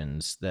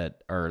questions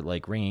that are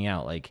like ringing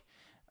out. Like,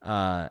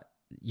 uh,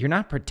 you're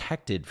not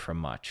protected from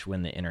much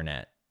when the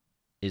internet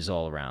is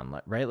all around,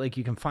 right? Like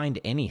you can find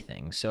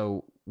anything.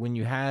 So when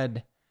you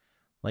had,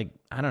 like,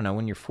 I don't know,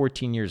 when you're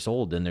 14 years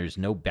old and there's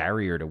no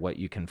barrier to what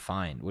you can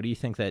find, what do you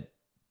think that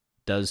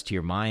does to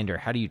your mind, or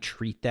how do you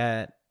treat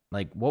that?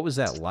 Like, what was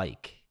that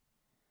like?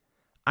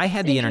 I It's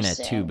had the internet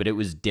too, interesting. but it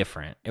was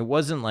different. It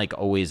wasn't like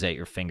always at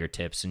your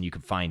fingertips and you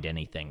could find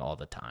anything all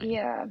the time.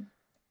 Yeah.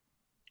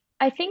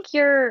 I think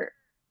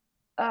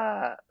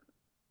uh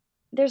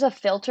there's a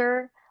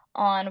filter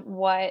on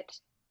what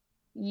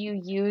you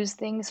use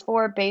things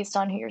for based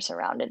on who you're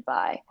surrounded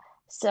by.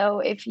 So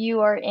if you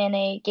are in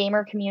a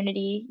gamer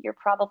community, you're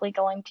probably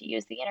going to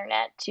use the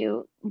internet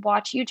to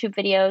watch YouTube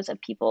videos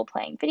of people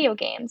playing video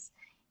games.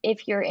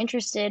 If you're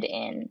interested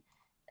in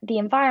the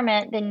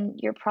environment, then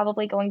you're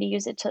probably going to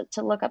use it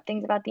to look up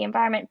things about the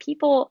environment.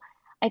 People,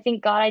 I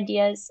think, got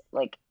ideas,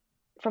 like,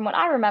 from what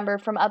I remember,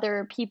 from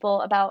other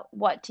people about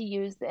what to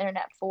use the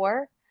internet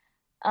for,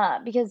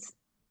 because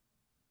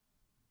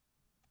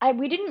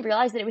we didn't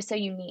realize that it was so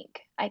unique,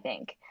 I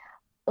think.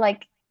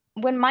 Like,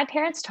 when my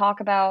parents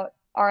talk about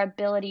our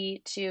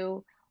ability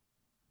to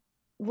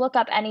look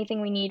up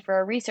anything we need for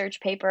a research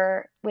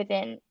paper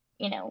within,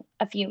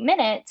 a few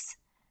minutes,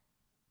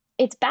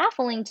 it's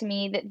baffling to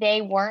me that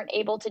they weren't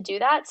able to do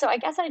that. So I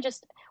guess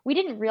we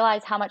didn't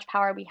realize how much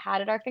power we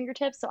had at our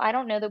fingertips. So I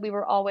don't know that we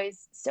were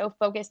always so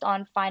focused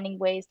on finding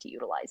ways to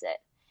utilize it.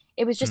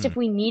 It was just Hmm. if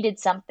we needed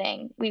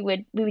something, we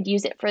would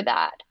use it for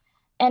that.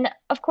 And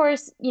of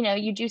course,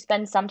 you do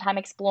spend some time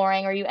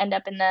exploring, or you end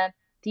up in the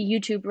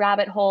YouTube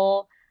rabbit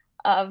hole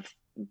of,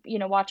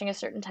 watching a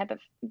certain type of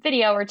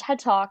video or TED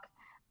Talk.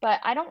 But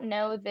I don't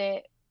know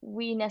that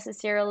we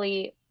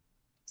necessarily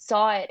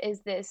saw it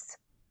as this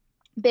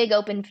big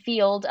open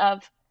field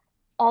of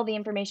all the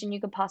information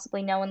you could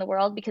possibly know in the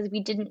world because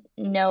we didn't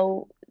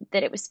know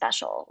that it was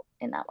special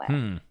in that way.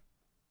 Hmm.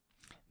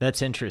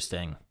 That's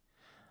interesting.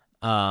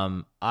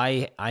 I'm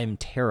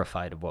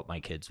terrified of what my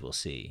kids will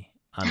see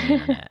on the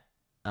internet.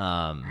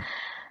 Um,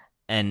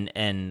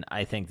 and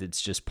I think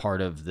that's just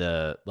part of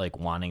the like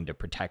wanting to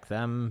protect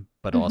them,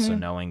 but also Hmm.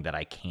 knowing that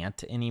I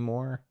can't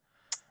anymore.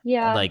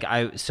 Yeah. Like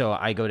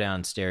I go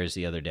downstairs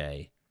the other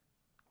day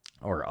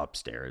or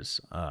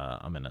upstairs.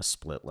 I'm in a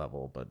split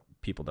level, but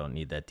people don't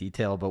need that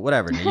detail, but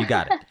whatever. You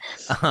got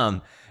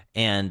it.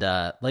 And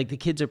like the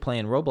kids are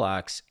playing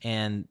Roblox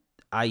and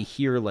I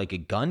hear like a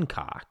gun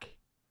cock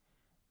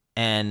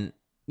and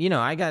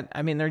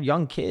I mean, they're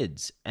young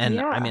kids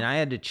and I mean, Yeah. I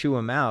had to chew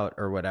them out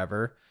or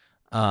whatever.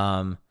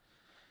 Um,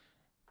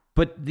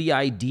 but the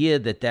idea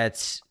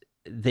that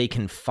they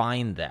can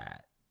find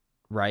that,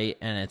 right?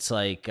 And it's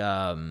like,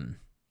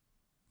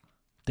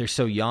 they're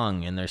so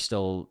young and they're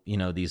still,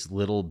 these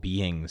little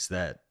beings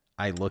that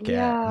I look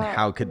at and Yeah.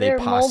 how could they They're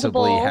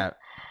possibly moldable. have,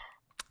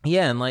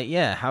 yeah. And like,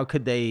 yeah, how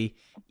could they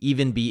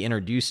even be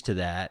introduced to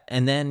that?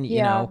 And then,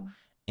 Yeah.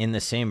 in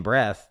the same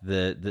breath,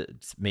 the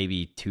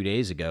maybe 2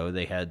 days ago,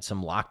 they had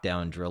some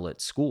lockdown drill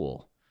at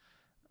school,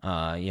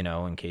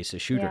 in case a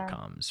shooter Yeah.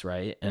 comes,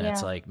 right? And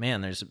it's Yeah. like,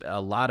 man, there's a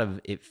lot of,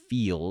 it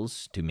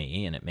feels to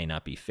me, and it may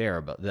not be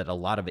fair, but that a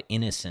lot of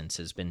innocence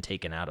has been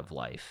taken out of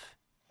life.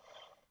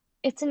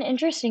 It's an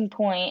interesting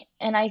point,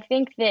 and I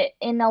think that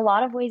in a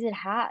lot of ways it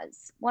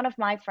has. One of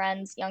my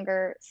friend's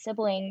younger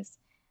siblings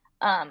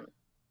um,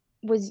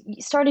 was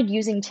started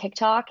using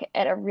TikTok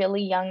at a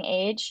really young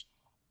age,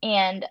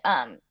 and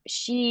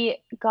she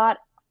got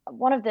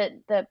one of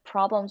the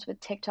problems with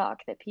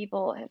TikTok that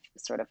people have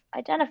sort of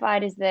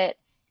identified is that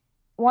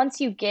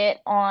once you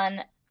get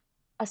on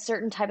a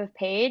certain type of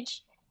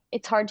page,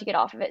 it's hard to get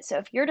off of it. So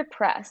if you're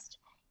depressed,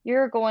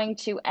 you're going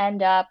to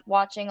end up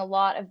watching a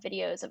lot of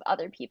videos of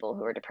other people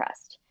who are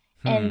depressed.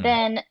 And Hmm.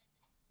 then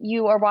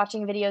you are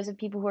watching videos of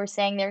people who are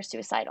saying they're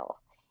suicidal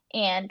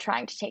and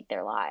trying to take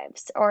their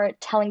lives or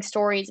telling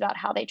stories about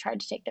how they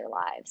tried to take their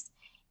lives.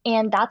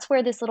 And that's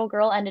where this little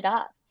girl ended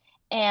up.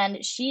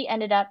 And she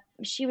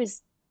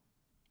was,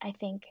 I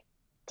think,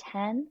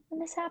 10 when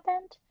this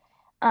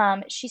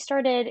happened. She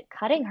started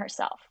cutting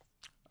herself.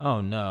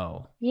 Oh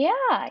no.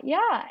 Yeah,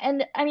 yeah.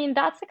 And I mean,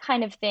 that's the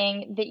kind of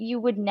thing that you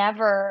would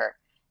never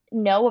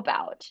know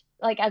about,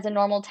 like as a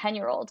normal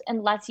 10-year-old,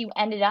 unless you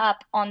ended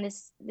up on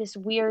this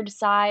weird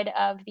side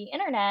of the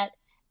internet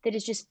that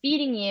is just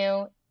feeding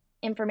you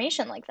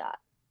information like that.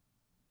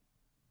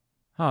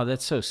 Oh,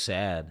 that's so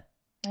sad.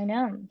 I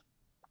know.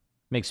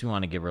 Makes me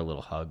want to give her a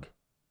little hug.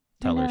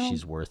 I Tell her know.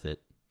 she's worth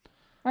it.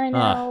 I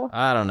know.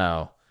 I don't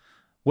know.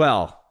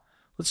 Well,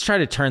 let's try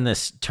to turn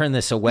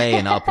this away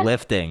and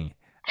uplifting.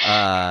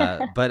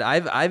 But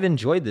I've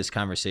enjoyed this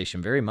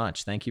conversation very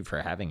much. Thank you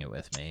for having it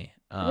with me.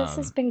 This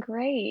has been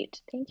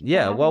great. Thank you for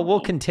Yeah, well, having we'll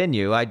me.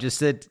 continue. I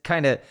just it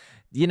kind of,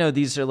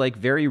 these are like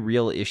very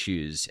real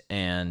issues,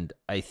 and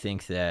I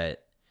think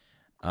that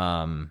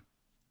um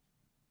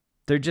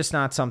they're just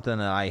not something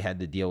that I had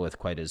to deal with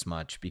quite as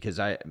much because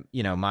I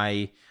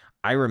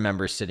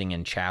remember sitting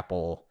in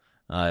chapel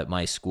at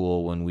my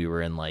school when we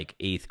were in like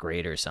 8th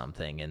grade or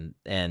something,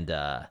 and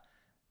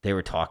they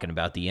were talking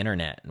about the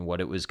internet and what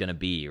it was going to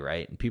be,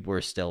 right? And people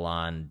were still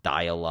on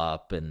dial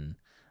up, and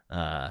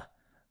uh,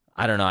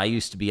 I don't know. I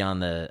used to be on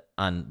the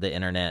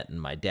internet,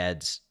 and my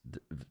dad's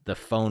the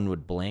phone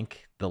would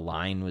blink, the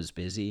line was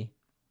busy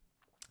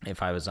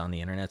if I was on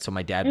the internet, so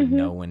my dad would Hmm.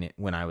 know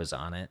when I was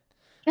on it.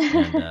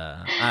 And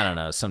I don't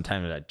know.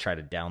 Sometimes I'd try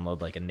to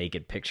download like a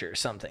naked picture or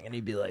something, and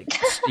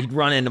he'd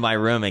run into my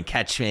room and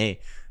catch me.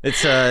 Oh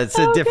God. it's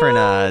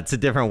a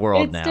different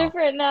world It's now.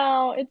 different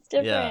now. It's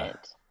Yeah.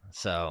 different.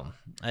 So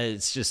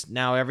it's just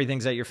now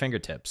everything's at your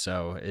fingertips.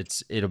 So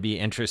it'll be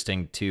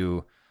interesting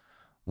to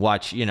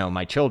watch,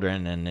 my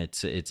children, and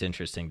it's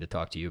interesting to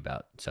talk to you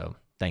about. So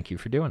thank you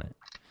for doing it.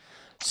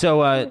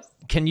 So Of course.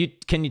 can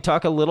you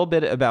talk a little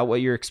bit about what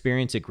your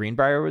experience at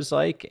Greenbrier was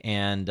like,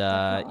 and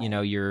Definitely.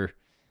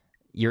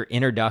 your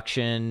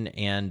introduction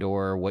and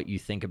or what you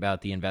think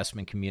about the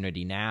investment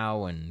community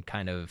now, and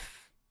kind of,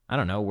 I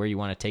don't know, where you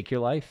want to take your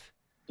life?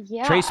 Trey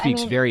Yeah, I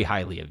speaks mean, very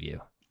highly of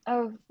you.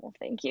 oh, well,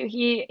 thank you.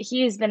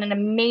 He has been an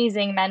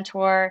amazing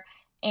mentor,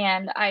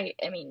 and I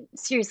mean,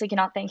 seriously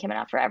cannot thank him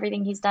enough for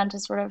everything he's done to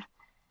sort of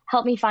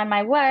help me find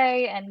my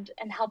way and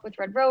help with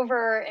Red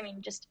Rover. I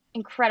mean, just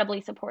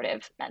incredibly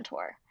supportive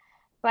mentor.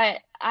 But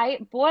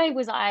boy,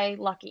 was I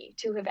lucky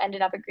to have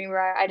ended up at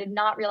Greenbrier. I did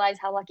not realize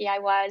how lucky I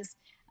was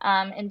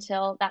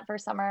until that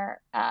first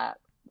summer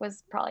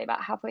was probably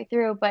about halfway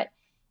through. But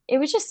it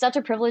was just such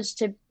a privilege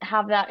to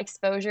have that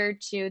exposure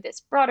to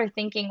this broader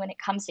thinking when it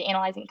comes to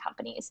analyzing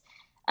companies.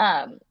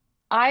 Um,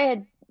 I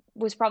had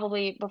was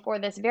probably before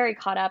this very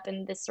caught up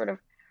in this sort of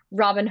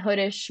Robin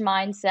Hoodish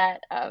mindset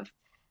of,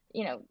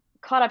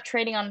 caught up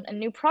trading on a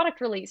new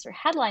product release or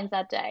headlines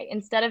that day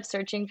instead of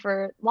searching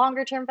for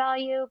longer term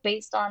value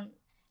based on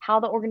how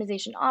the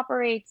organization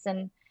operates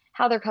and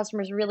how their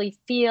customers really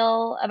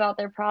feel about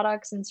their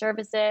products and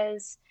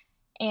services.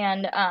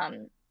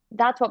 And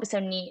that's what was so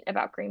neat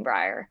about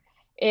Greenbrier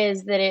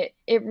is that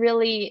it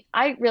really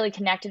I really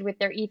connected with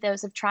their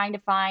ethos of trying to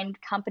find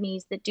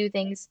companies that do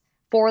things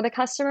for the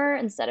customer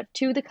instead of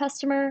to the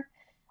customer.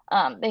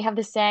 They have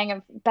this saying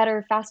of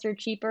better, faster,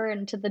 cheaper,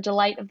 and to the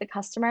delight of the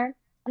customer,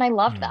 and I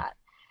loved Hmm. that.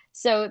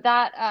 So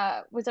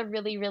that was a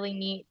really, really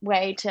neat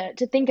way to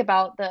think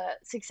about the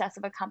success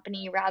of a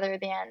company rather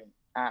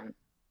than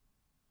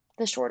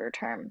the shorter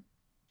term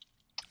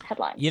You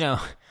headlines. know,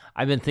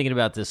 I've been thinking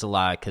about this a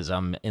lot because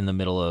I'm in the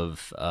middle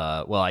of,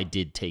 well, I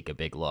did take a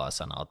big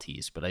loss on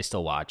Altice, but I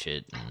still watch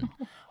it and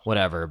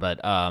whatever. But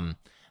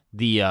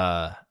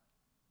the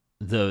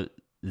the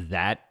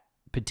that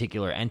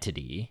particular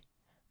entity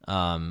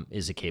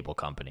is a cable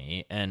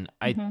company, and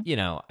Hmm.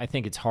 I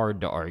think it's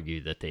hard to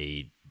argue that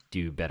they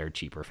do better,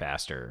 cheaper,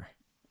 faster,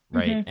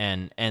 right?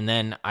 Hmm. And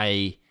then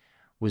I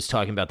was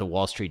talking about the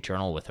Wall Street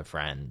Journal with a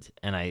friend,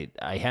 and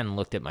I hadn't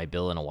looked at my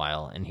bill in a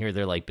while, and here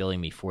they're like billing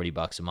me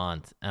 $40 a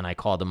month, and I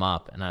called them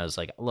up and I was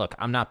like, look,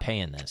 I'm not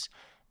paying this,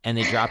 and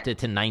they dropped it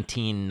to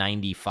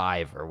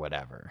 1995 or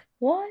whatever.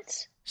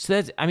 What? So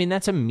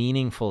that's a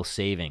meaningful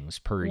savings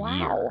per Wow.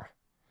 year,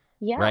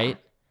 Yeah. right?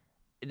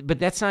 But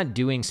that's not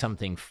doing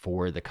something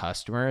for the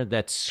customer.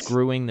 That's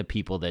screwing the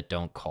people that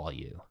don't call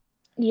you,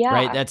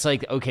 right? Yeah. That's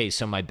like, okay,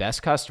 so my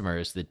best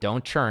customers that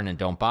don't churn and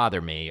don't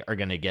bother me are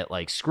going to get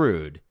like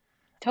screwed.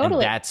 And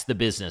Totally. that's the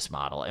business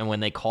model. And when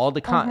they call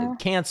to Uh-huh.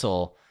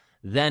 cancel,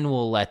 then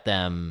we'll let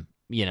them,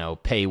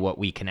 pay what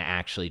we can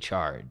actually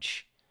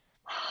charge.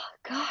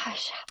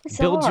 Gosh, how It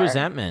builds bizarre.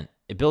 resentment.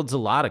 It builds a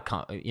lot of,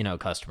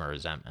 customer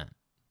resentment.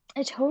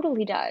 It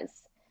totally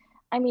does.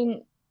 I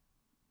mean,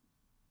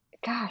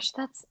 gosh,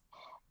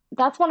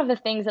 that's one of the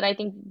things that I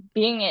think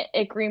being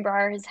at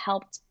Greenbrier has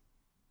helped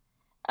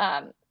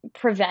um,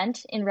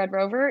 prevent in Red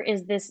Rover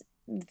is this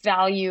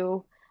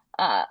value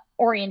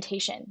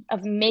orientation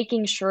of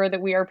making sure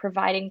that we are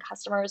providing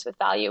customers with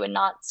value and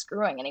not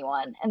screwing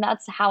anyone. And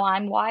that's how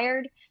I'm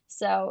wired.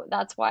 So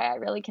that's why I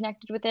really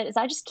connected with it, is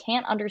I just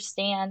can't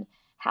understand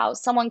how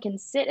someone can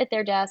sit at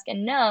their desk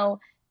and know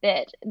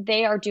that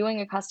they are doing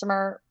a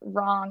customer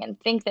wrong and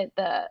think that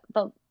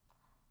the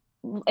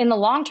in the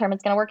long term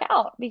it's going to work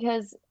out,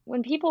 because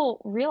when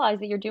people realize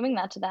that you're doing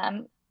that to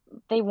them,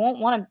 they won't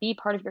want to be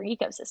part of your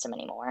ecosystem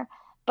anymore.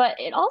 But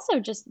it also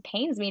just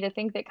pains me to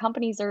think that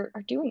companies are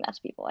doing that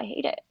to people. I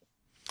hate it.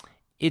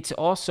 It's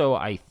also,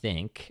 I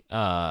think,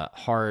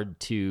 hard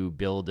to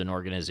build an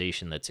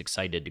organization that's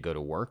excited to go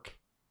to work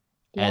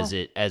Yeah.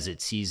 as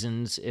it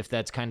seasons, if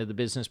that's kind of the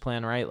business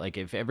plan, right? Like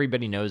if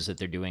everybody knows that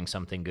they're doing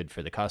something good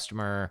for the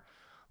customer,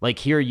 like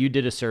here you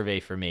did a survey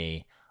for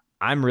me.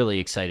 I'm really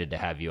excited to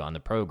have you on the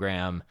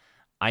program.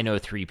 I know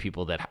 3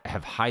 people that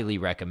have highly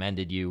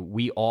recommended you.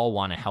 We all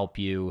want to help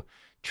you.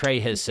 Trey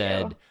has Thank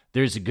said you.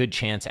 there's a good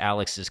chance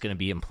Alex is going to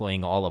be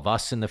employing all of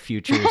us in the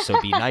future,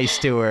 so be nice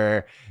to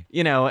her,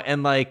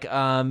 and like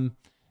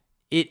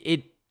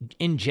it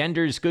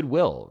engenders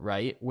goodwill,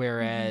 right? Hmm.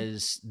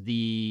 Whereas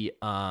the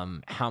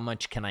how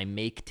much can I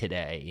make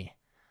today?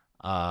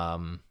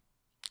 Um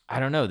I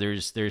don't know.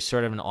 There's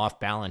sort of an off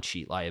balance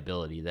sheet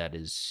liability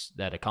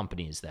that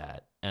accompanies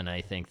that. And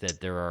I think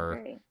that there I are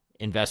agree.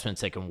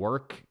 investments that can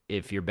work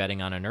if you're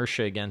betting on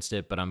inertia against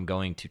it, but I'm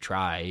going to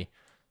try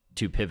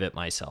to pivot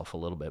myself a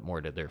little bit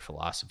more to their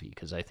philosophy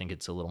because I think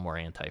it's a little more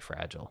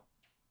anti-fragile.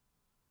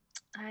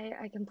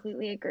 I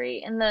completely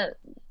agree. And the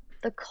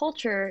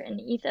culture and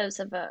ethos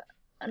of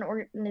an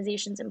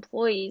organization's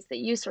employees that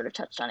you sort of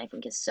touched on, I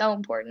think is so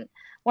important.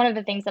 One of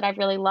the things that I've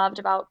really loved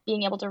about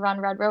being able to run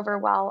Red Rover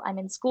while I'm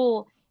in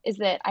school is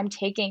that I'm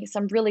taking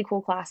some really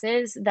cool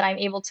classes that I'm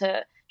able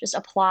to just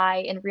apply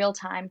in real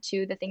time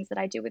to the things that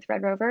I do with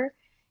Red Rover.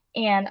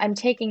 And I'm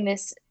taking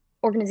this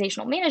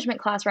organizational management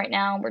class right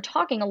now, and we're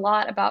talking a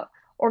lot about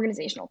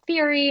organizational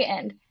theory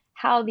and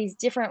how these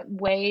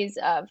different ways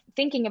of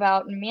thinking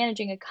about and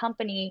managing a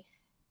company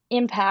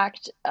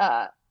impact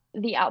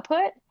the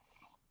output.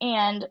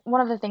 And one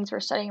of the things we're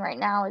studying right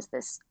now is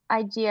this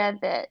idea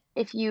that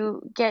if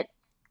you get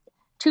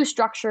too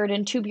structured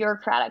and too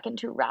bureaucratic and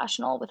too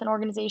rational with an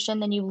organization,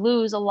 then you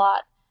lose a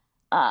lot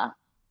uh,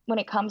 when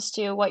it comes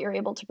to what you're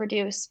able to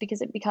produce,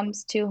 because it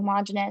becomes too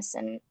homogenous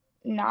and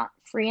not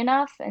free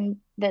enough, and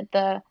that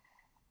the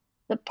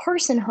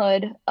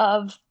personhood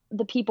of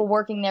the people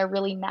working there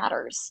really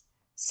matters.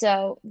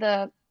 So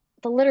the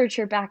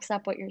literature backs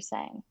up what you're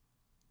saying.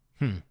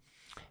 Hmm.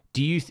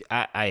 Do you?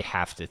 I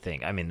have to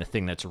think. I mean, the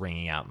thing that's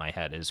ringing out in my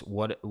head is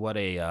what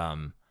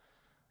a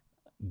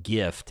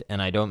gift,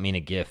 and I don't mean a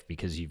gift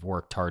because you've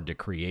worked hard to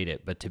create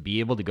it, but to be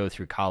able to go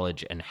through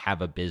college and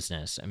have a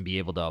business and be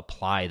able to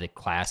apply the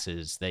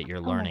classes that you're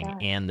Oh my learning gosh.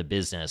 and the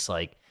business,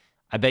 like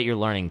I bet you're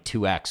learning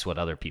 2x what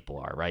other people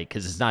are, right?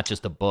 Because it's not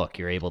just a book,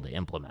 you're able to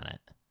implement it.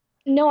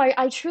 No,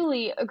 I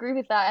truly agree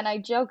with that. And I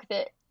joke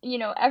that,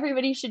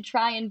 everybody should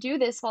try and do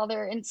this while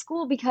they're in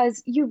school,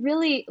 because you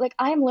really, like,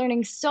 I'm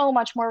learning so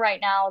much more right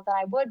now than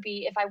I would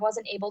be if I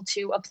wasn't able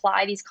to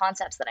apply these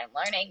concepts that I'm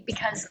learning.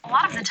 Because a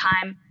lot of the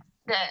time,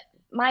 the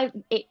my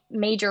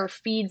major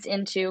feeds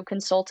into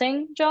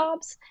consulting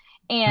jobs.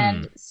 Hmm.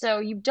 And so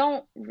you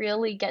don't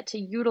really get to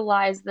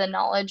utilize the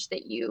knowledge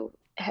that you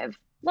have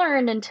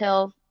learned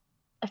until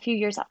a few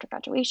years after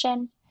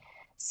graduation.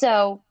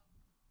 So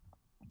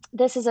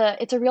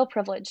it's a real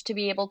privilege to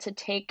be able to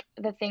take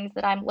the things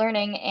that I'm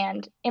learning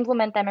and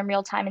implement them in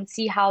real time and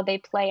see how they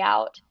play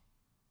out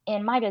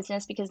in my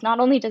business, because not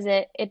only does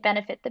it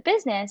benefit the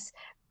business,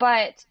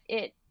 but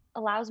it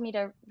allows me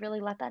to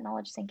really let that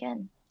knowledge sink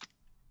in.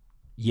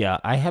 Yeah,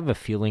 I have a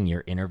feeling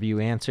your interview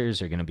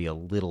answers are going to be a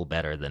little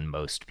better than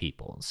most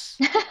people's.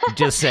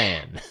 Just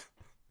saying.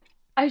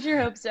 I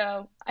sure hope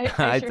so. I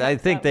I sure I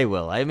hope think so. they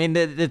will. I mean,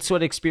 that's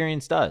what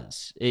experience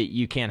does.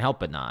 You can't help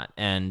but not.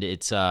 And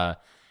it's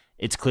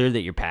clear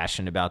that you're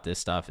passionate about this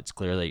stuff. It's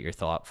clear that you're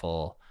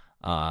thoughtful.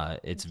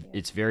 It's Thank you.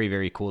 it's very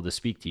very cool to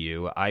speak to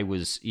you. I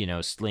was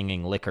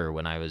slinging liquor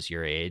when I was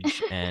your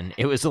age, and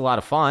it was a lot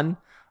of fun.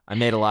 I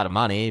made a lot of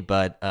money,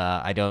 but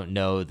I don't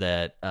know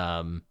that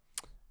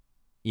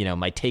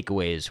my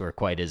takeaways were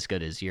quite as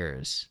good as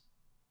yours.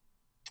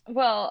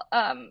 Well,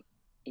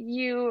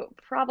 you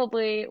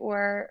probably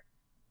were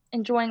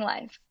enjoying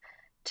life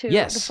to the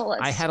Yes, I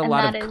fullest, had a and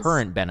lot that of is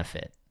current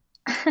benefit.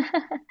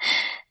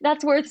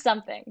 that's worth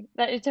something.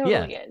 That it Yeah.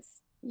 totally is.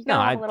 You No,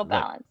 gotta have a I little look.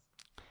 balance.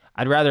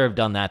 I'd rather have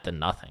done that than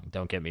nothing.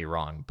 Don't get me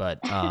wrong, but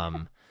I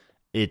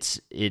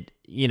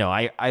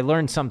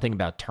learned something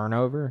about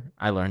turnover.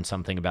 I learned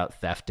something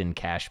about theft in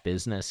cash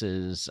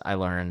businesses. I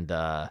learned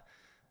the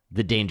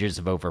dangers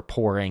of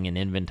overpouring and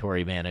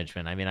inventory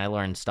management. I mean, I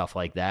learned stuff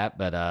like that,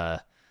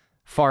 but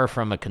far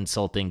from a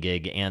consulting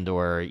gig and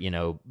or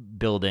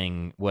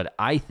building what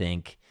I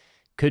think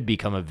could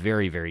become a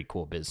very very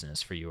cool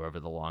business for you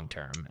over the long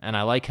term. And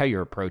I like how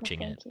you're Well,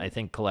 approaching it. thank I you.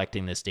 think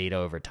collecting this data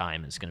over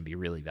time is going to be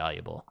really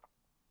valuable.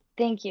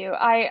 Thank you.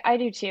 I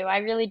do too. I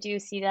really do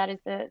see that as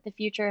the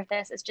future of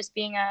this, as just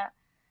being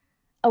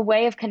a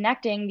way of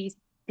connecting these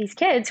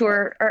kids who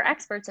are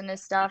experts in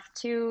this stuff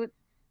to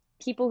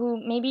people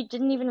who maybe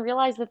didn't even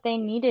realize that they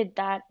needed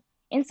that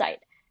insight.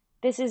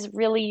 This is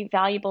really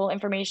valuable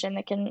information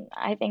that can,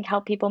 I think,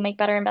 help people make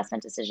better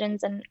investment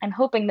decisions. And I'm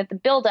hoping that the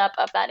buildup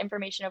of that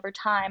information over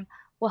time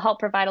will help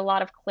provide a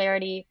lot of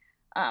clarity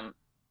on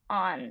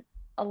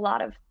a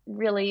lot of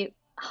really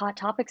hot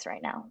topics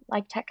right now,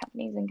 like tech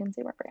companies and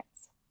consumer brands.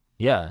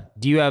 Yeah.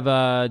 Do you have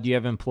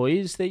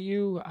employees that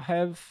you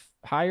have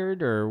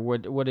hired, or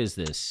what is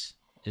this?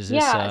 Is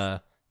this Yeah.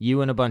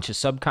 you and a bunch of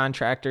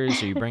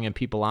subcontractors? Are you bringing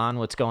people on?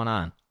 What's going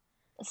on?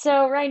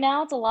 So right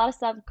now it's a lot of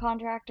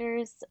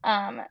subcontractors.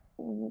 I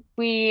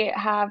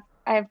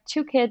have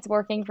two kids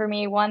working for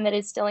me, one that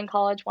is still in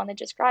college, one that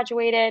just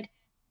graduated,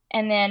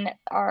 and then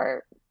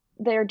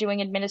they're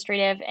doing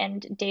administrative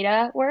and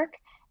data work.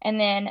 And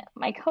then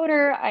my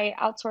coder, I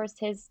outsourced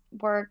his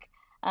work.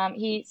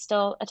 He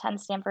still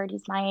attends Stanford.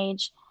 He's my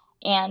age,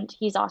 and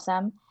he's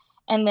awesome.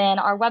 And then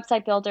our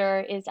website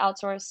builder is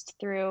outsourced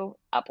through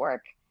Upwork.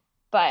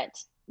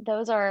 But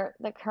those are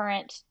the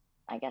current,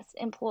 I guess,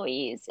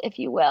 employees, if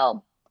you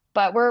will.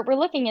 But we're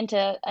looking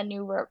into a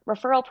new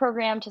referral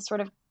program to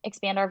sort of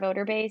expand our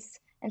voter base.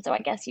 And so I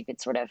guess you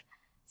could sort of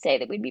say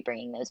that we'd be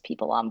bringing those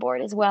people on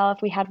board as well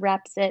if we had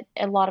reps at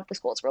a lot of the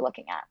schools we're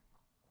looking at.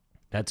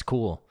 That's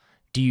cool.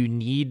 Do you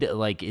need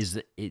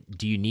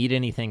do you need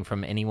anything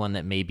from anyone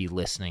that may be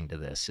listening to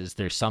this? Is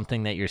there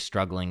something that you're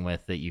struggling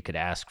with that you could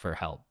ask for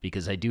help?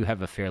 Because I do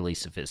have a fairly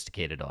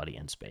sophisticated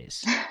audience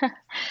base.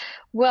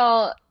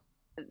 Well,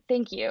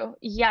 thank you.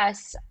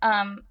 Yes,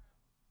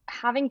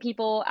 having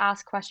people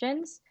ask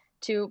questions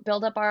to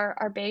build up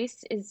our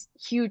base is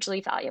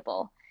hugely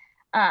valuable.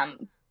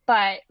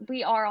 But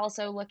we are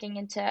also looking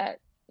into,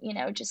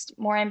 just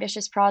more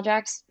ambitious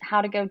projects,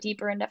 how to go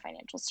deeper into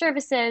financial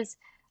services,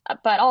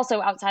 but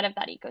also outside of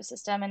that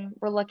ecosystem. And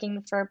we're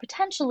looking for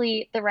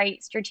potentially the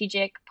right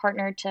strategic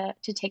partner to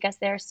take us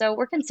there. So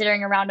we're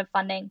considering a round of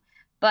funding,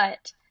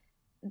 but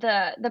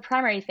the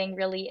primary thing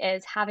really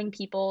is having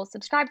people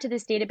subscribe to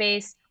this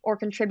database or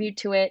contribute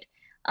to it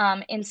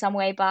in some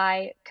way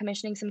by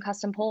commissioning some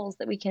custom polls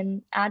that we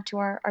can add to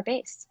our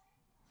base.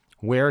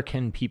 Where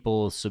can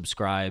people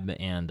subscribe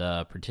and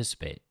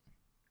participate?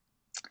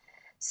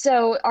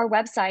 So our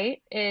website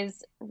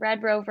is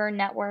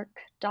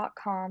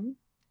redrovernetwork.com,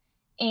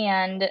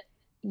 and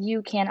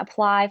you can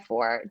apply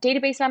for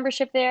database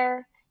membership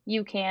there.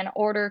 You can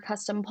order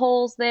custom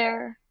polls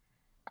there.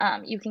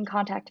 You can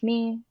contact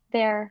me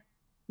there.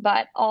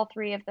 But all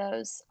three of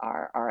those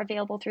are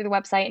available through the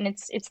website, and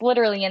it's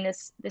literally in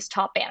this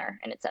top banner,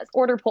 and it says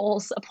order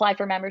polls, apply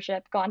for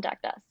membership,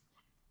 contact us.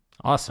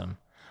 Awesome.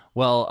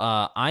 Well,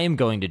 I am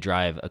going to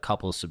drive a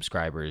couple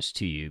subscribers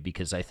to you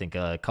because I think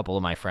a couple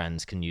of my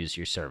friends can use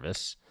your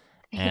service.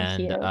 Thank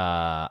And you.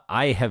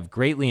 I have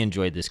greatly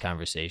enjoyed this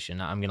conversation.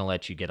 I'm going to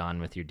let you get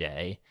on with your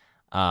day.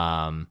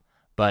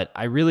 But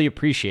I really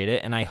appreciate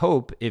it. And I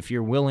hope if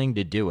you're willing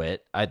to do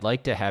it, I'd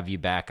like to have you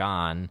back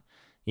on,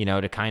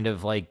 to kind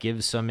of like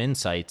give some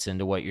insights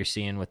into what you're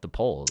seeing with the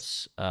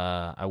polls.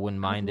 I wouldn't I would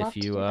mind if love to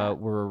you do that.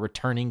 were a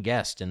returning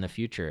guest in the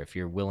future, if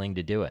you're willing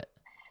to do it.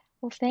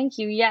 Well, thank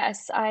you.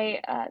 Yes,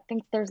 I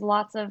think there's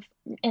lots of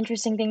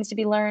interesting things to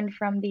be learned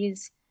from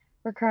these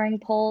recurring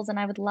polls, and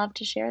I would love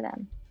to share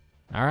them.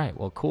 All right.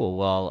 Well, cool.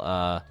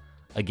 Well,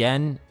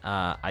 again,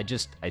 I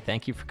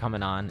thank you for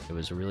coming on. It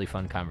was a really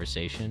fun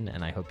conversation,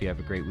 and I hope you have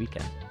a great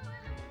weekend.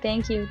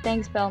 Thank you.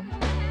 Thanks, Bill.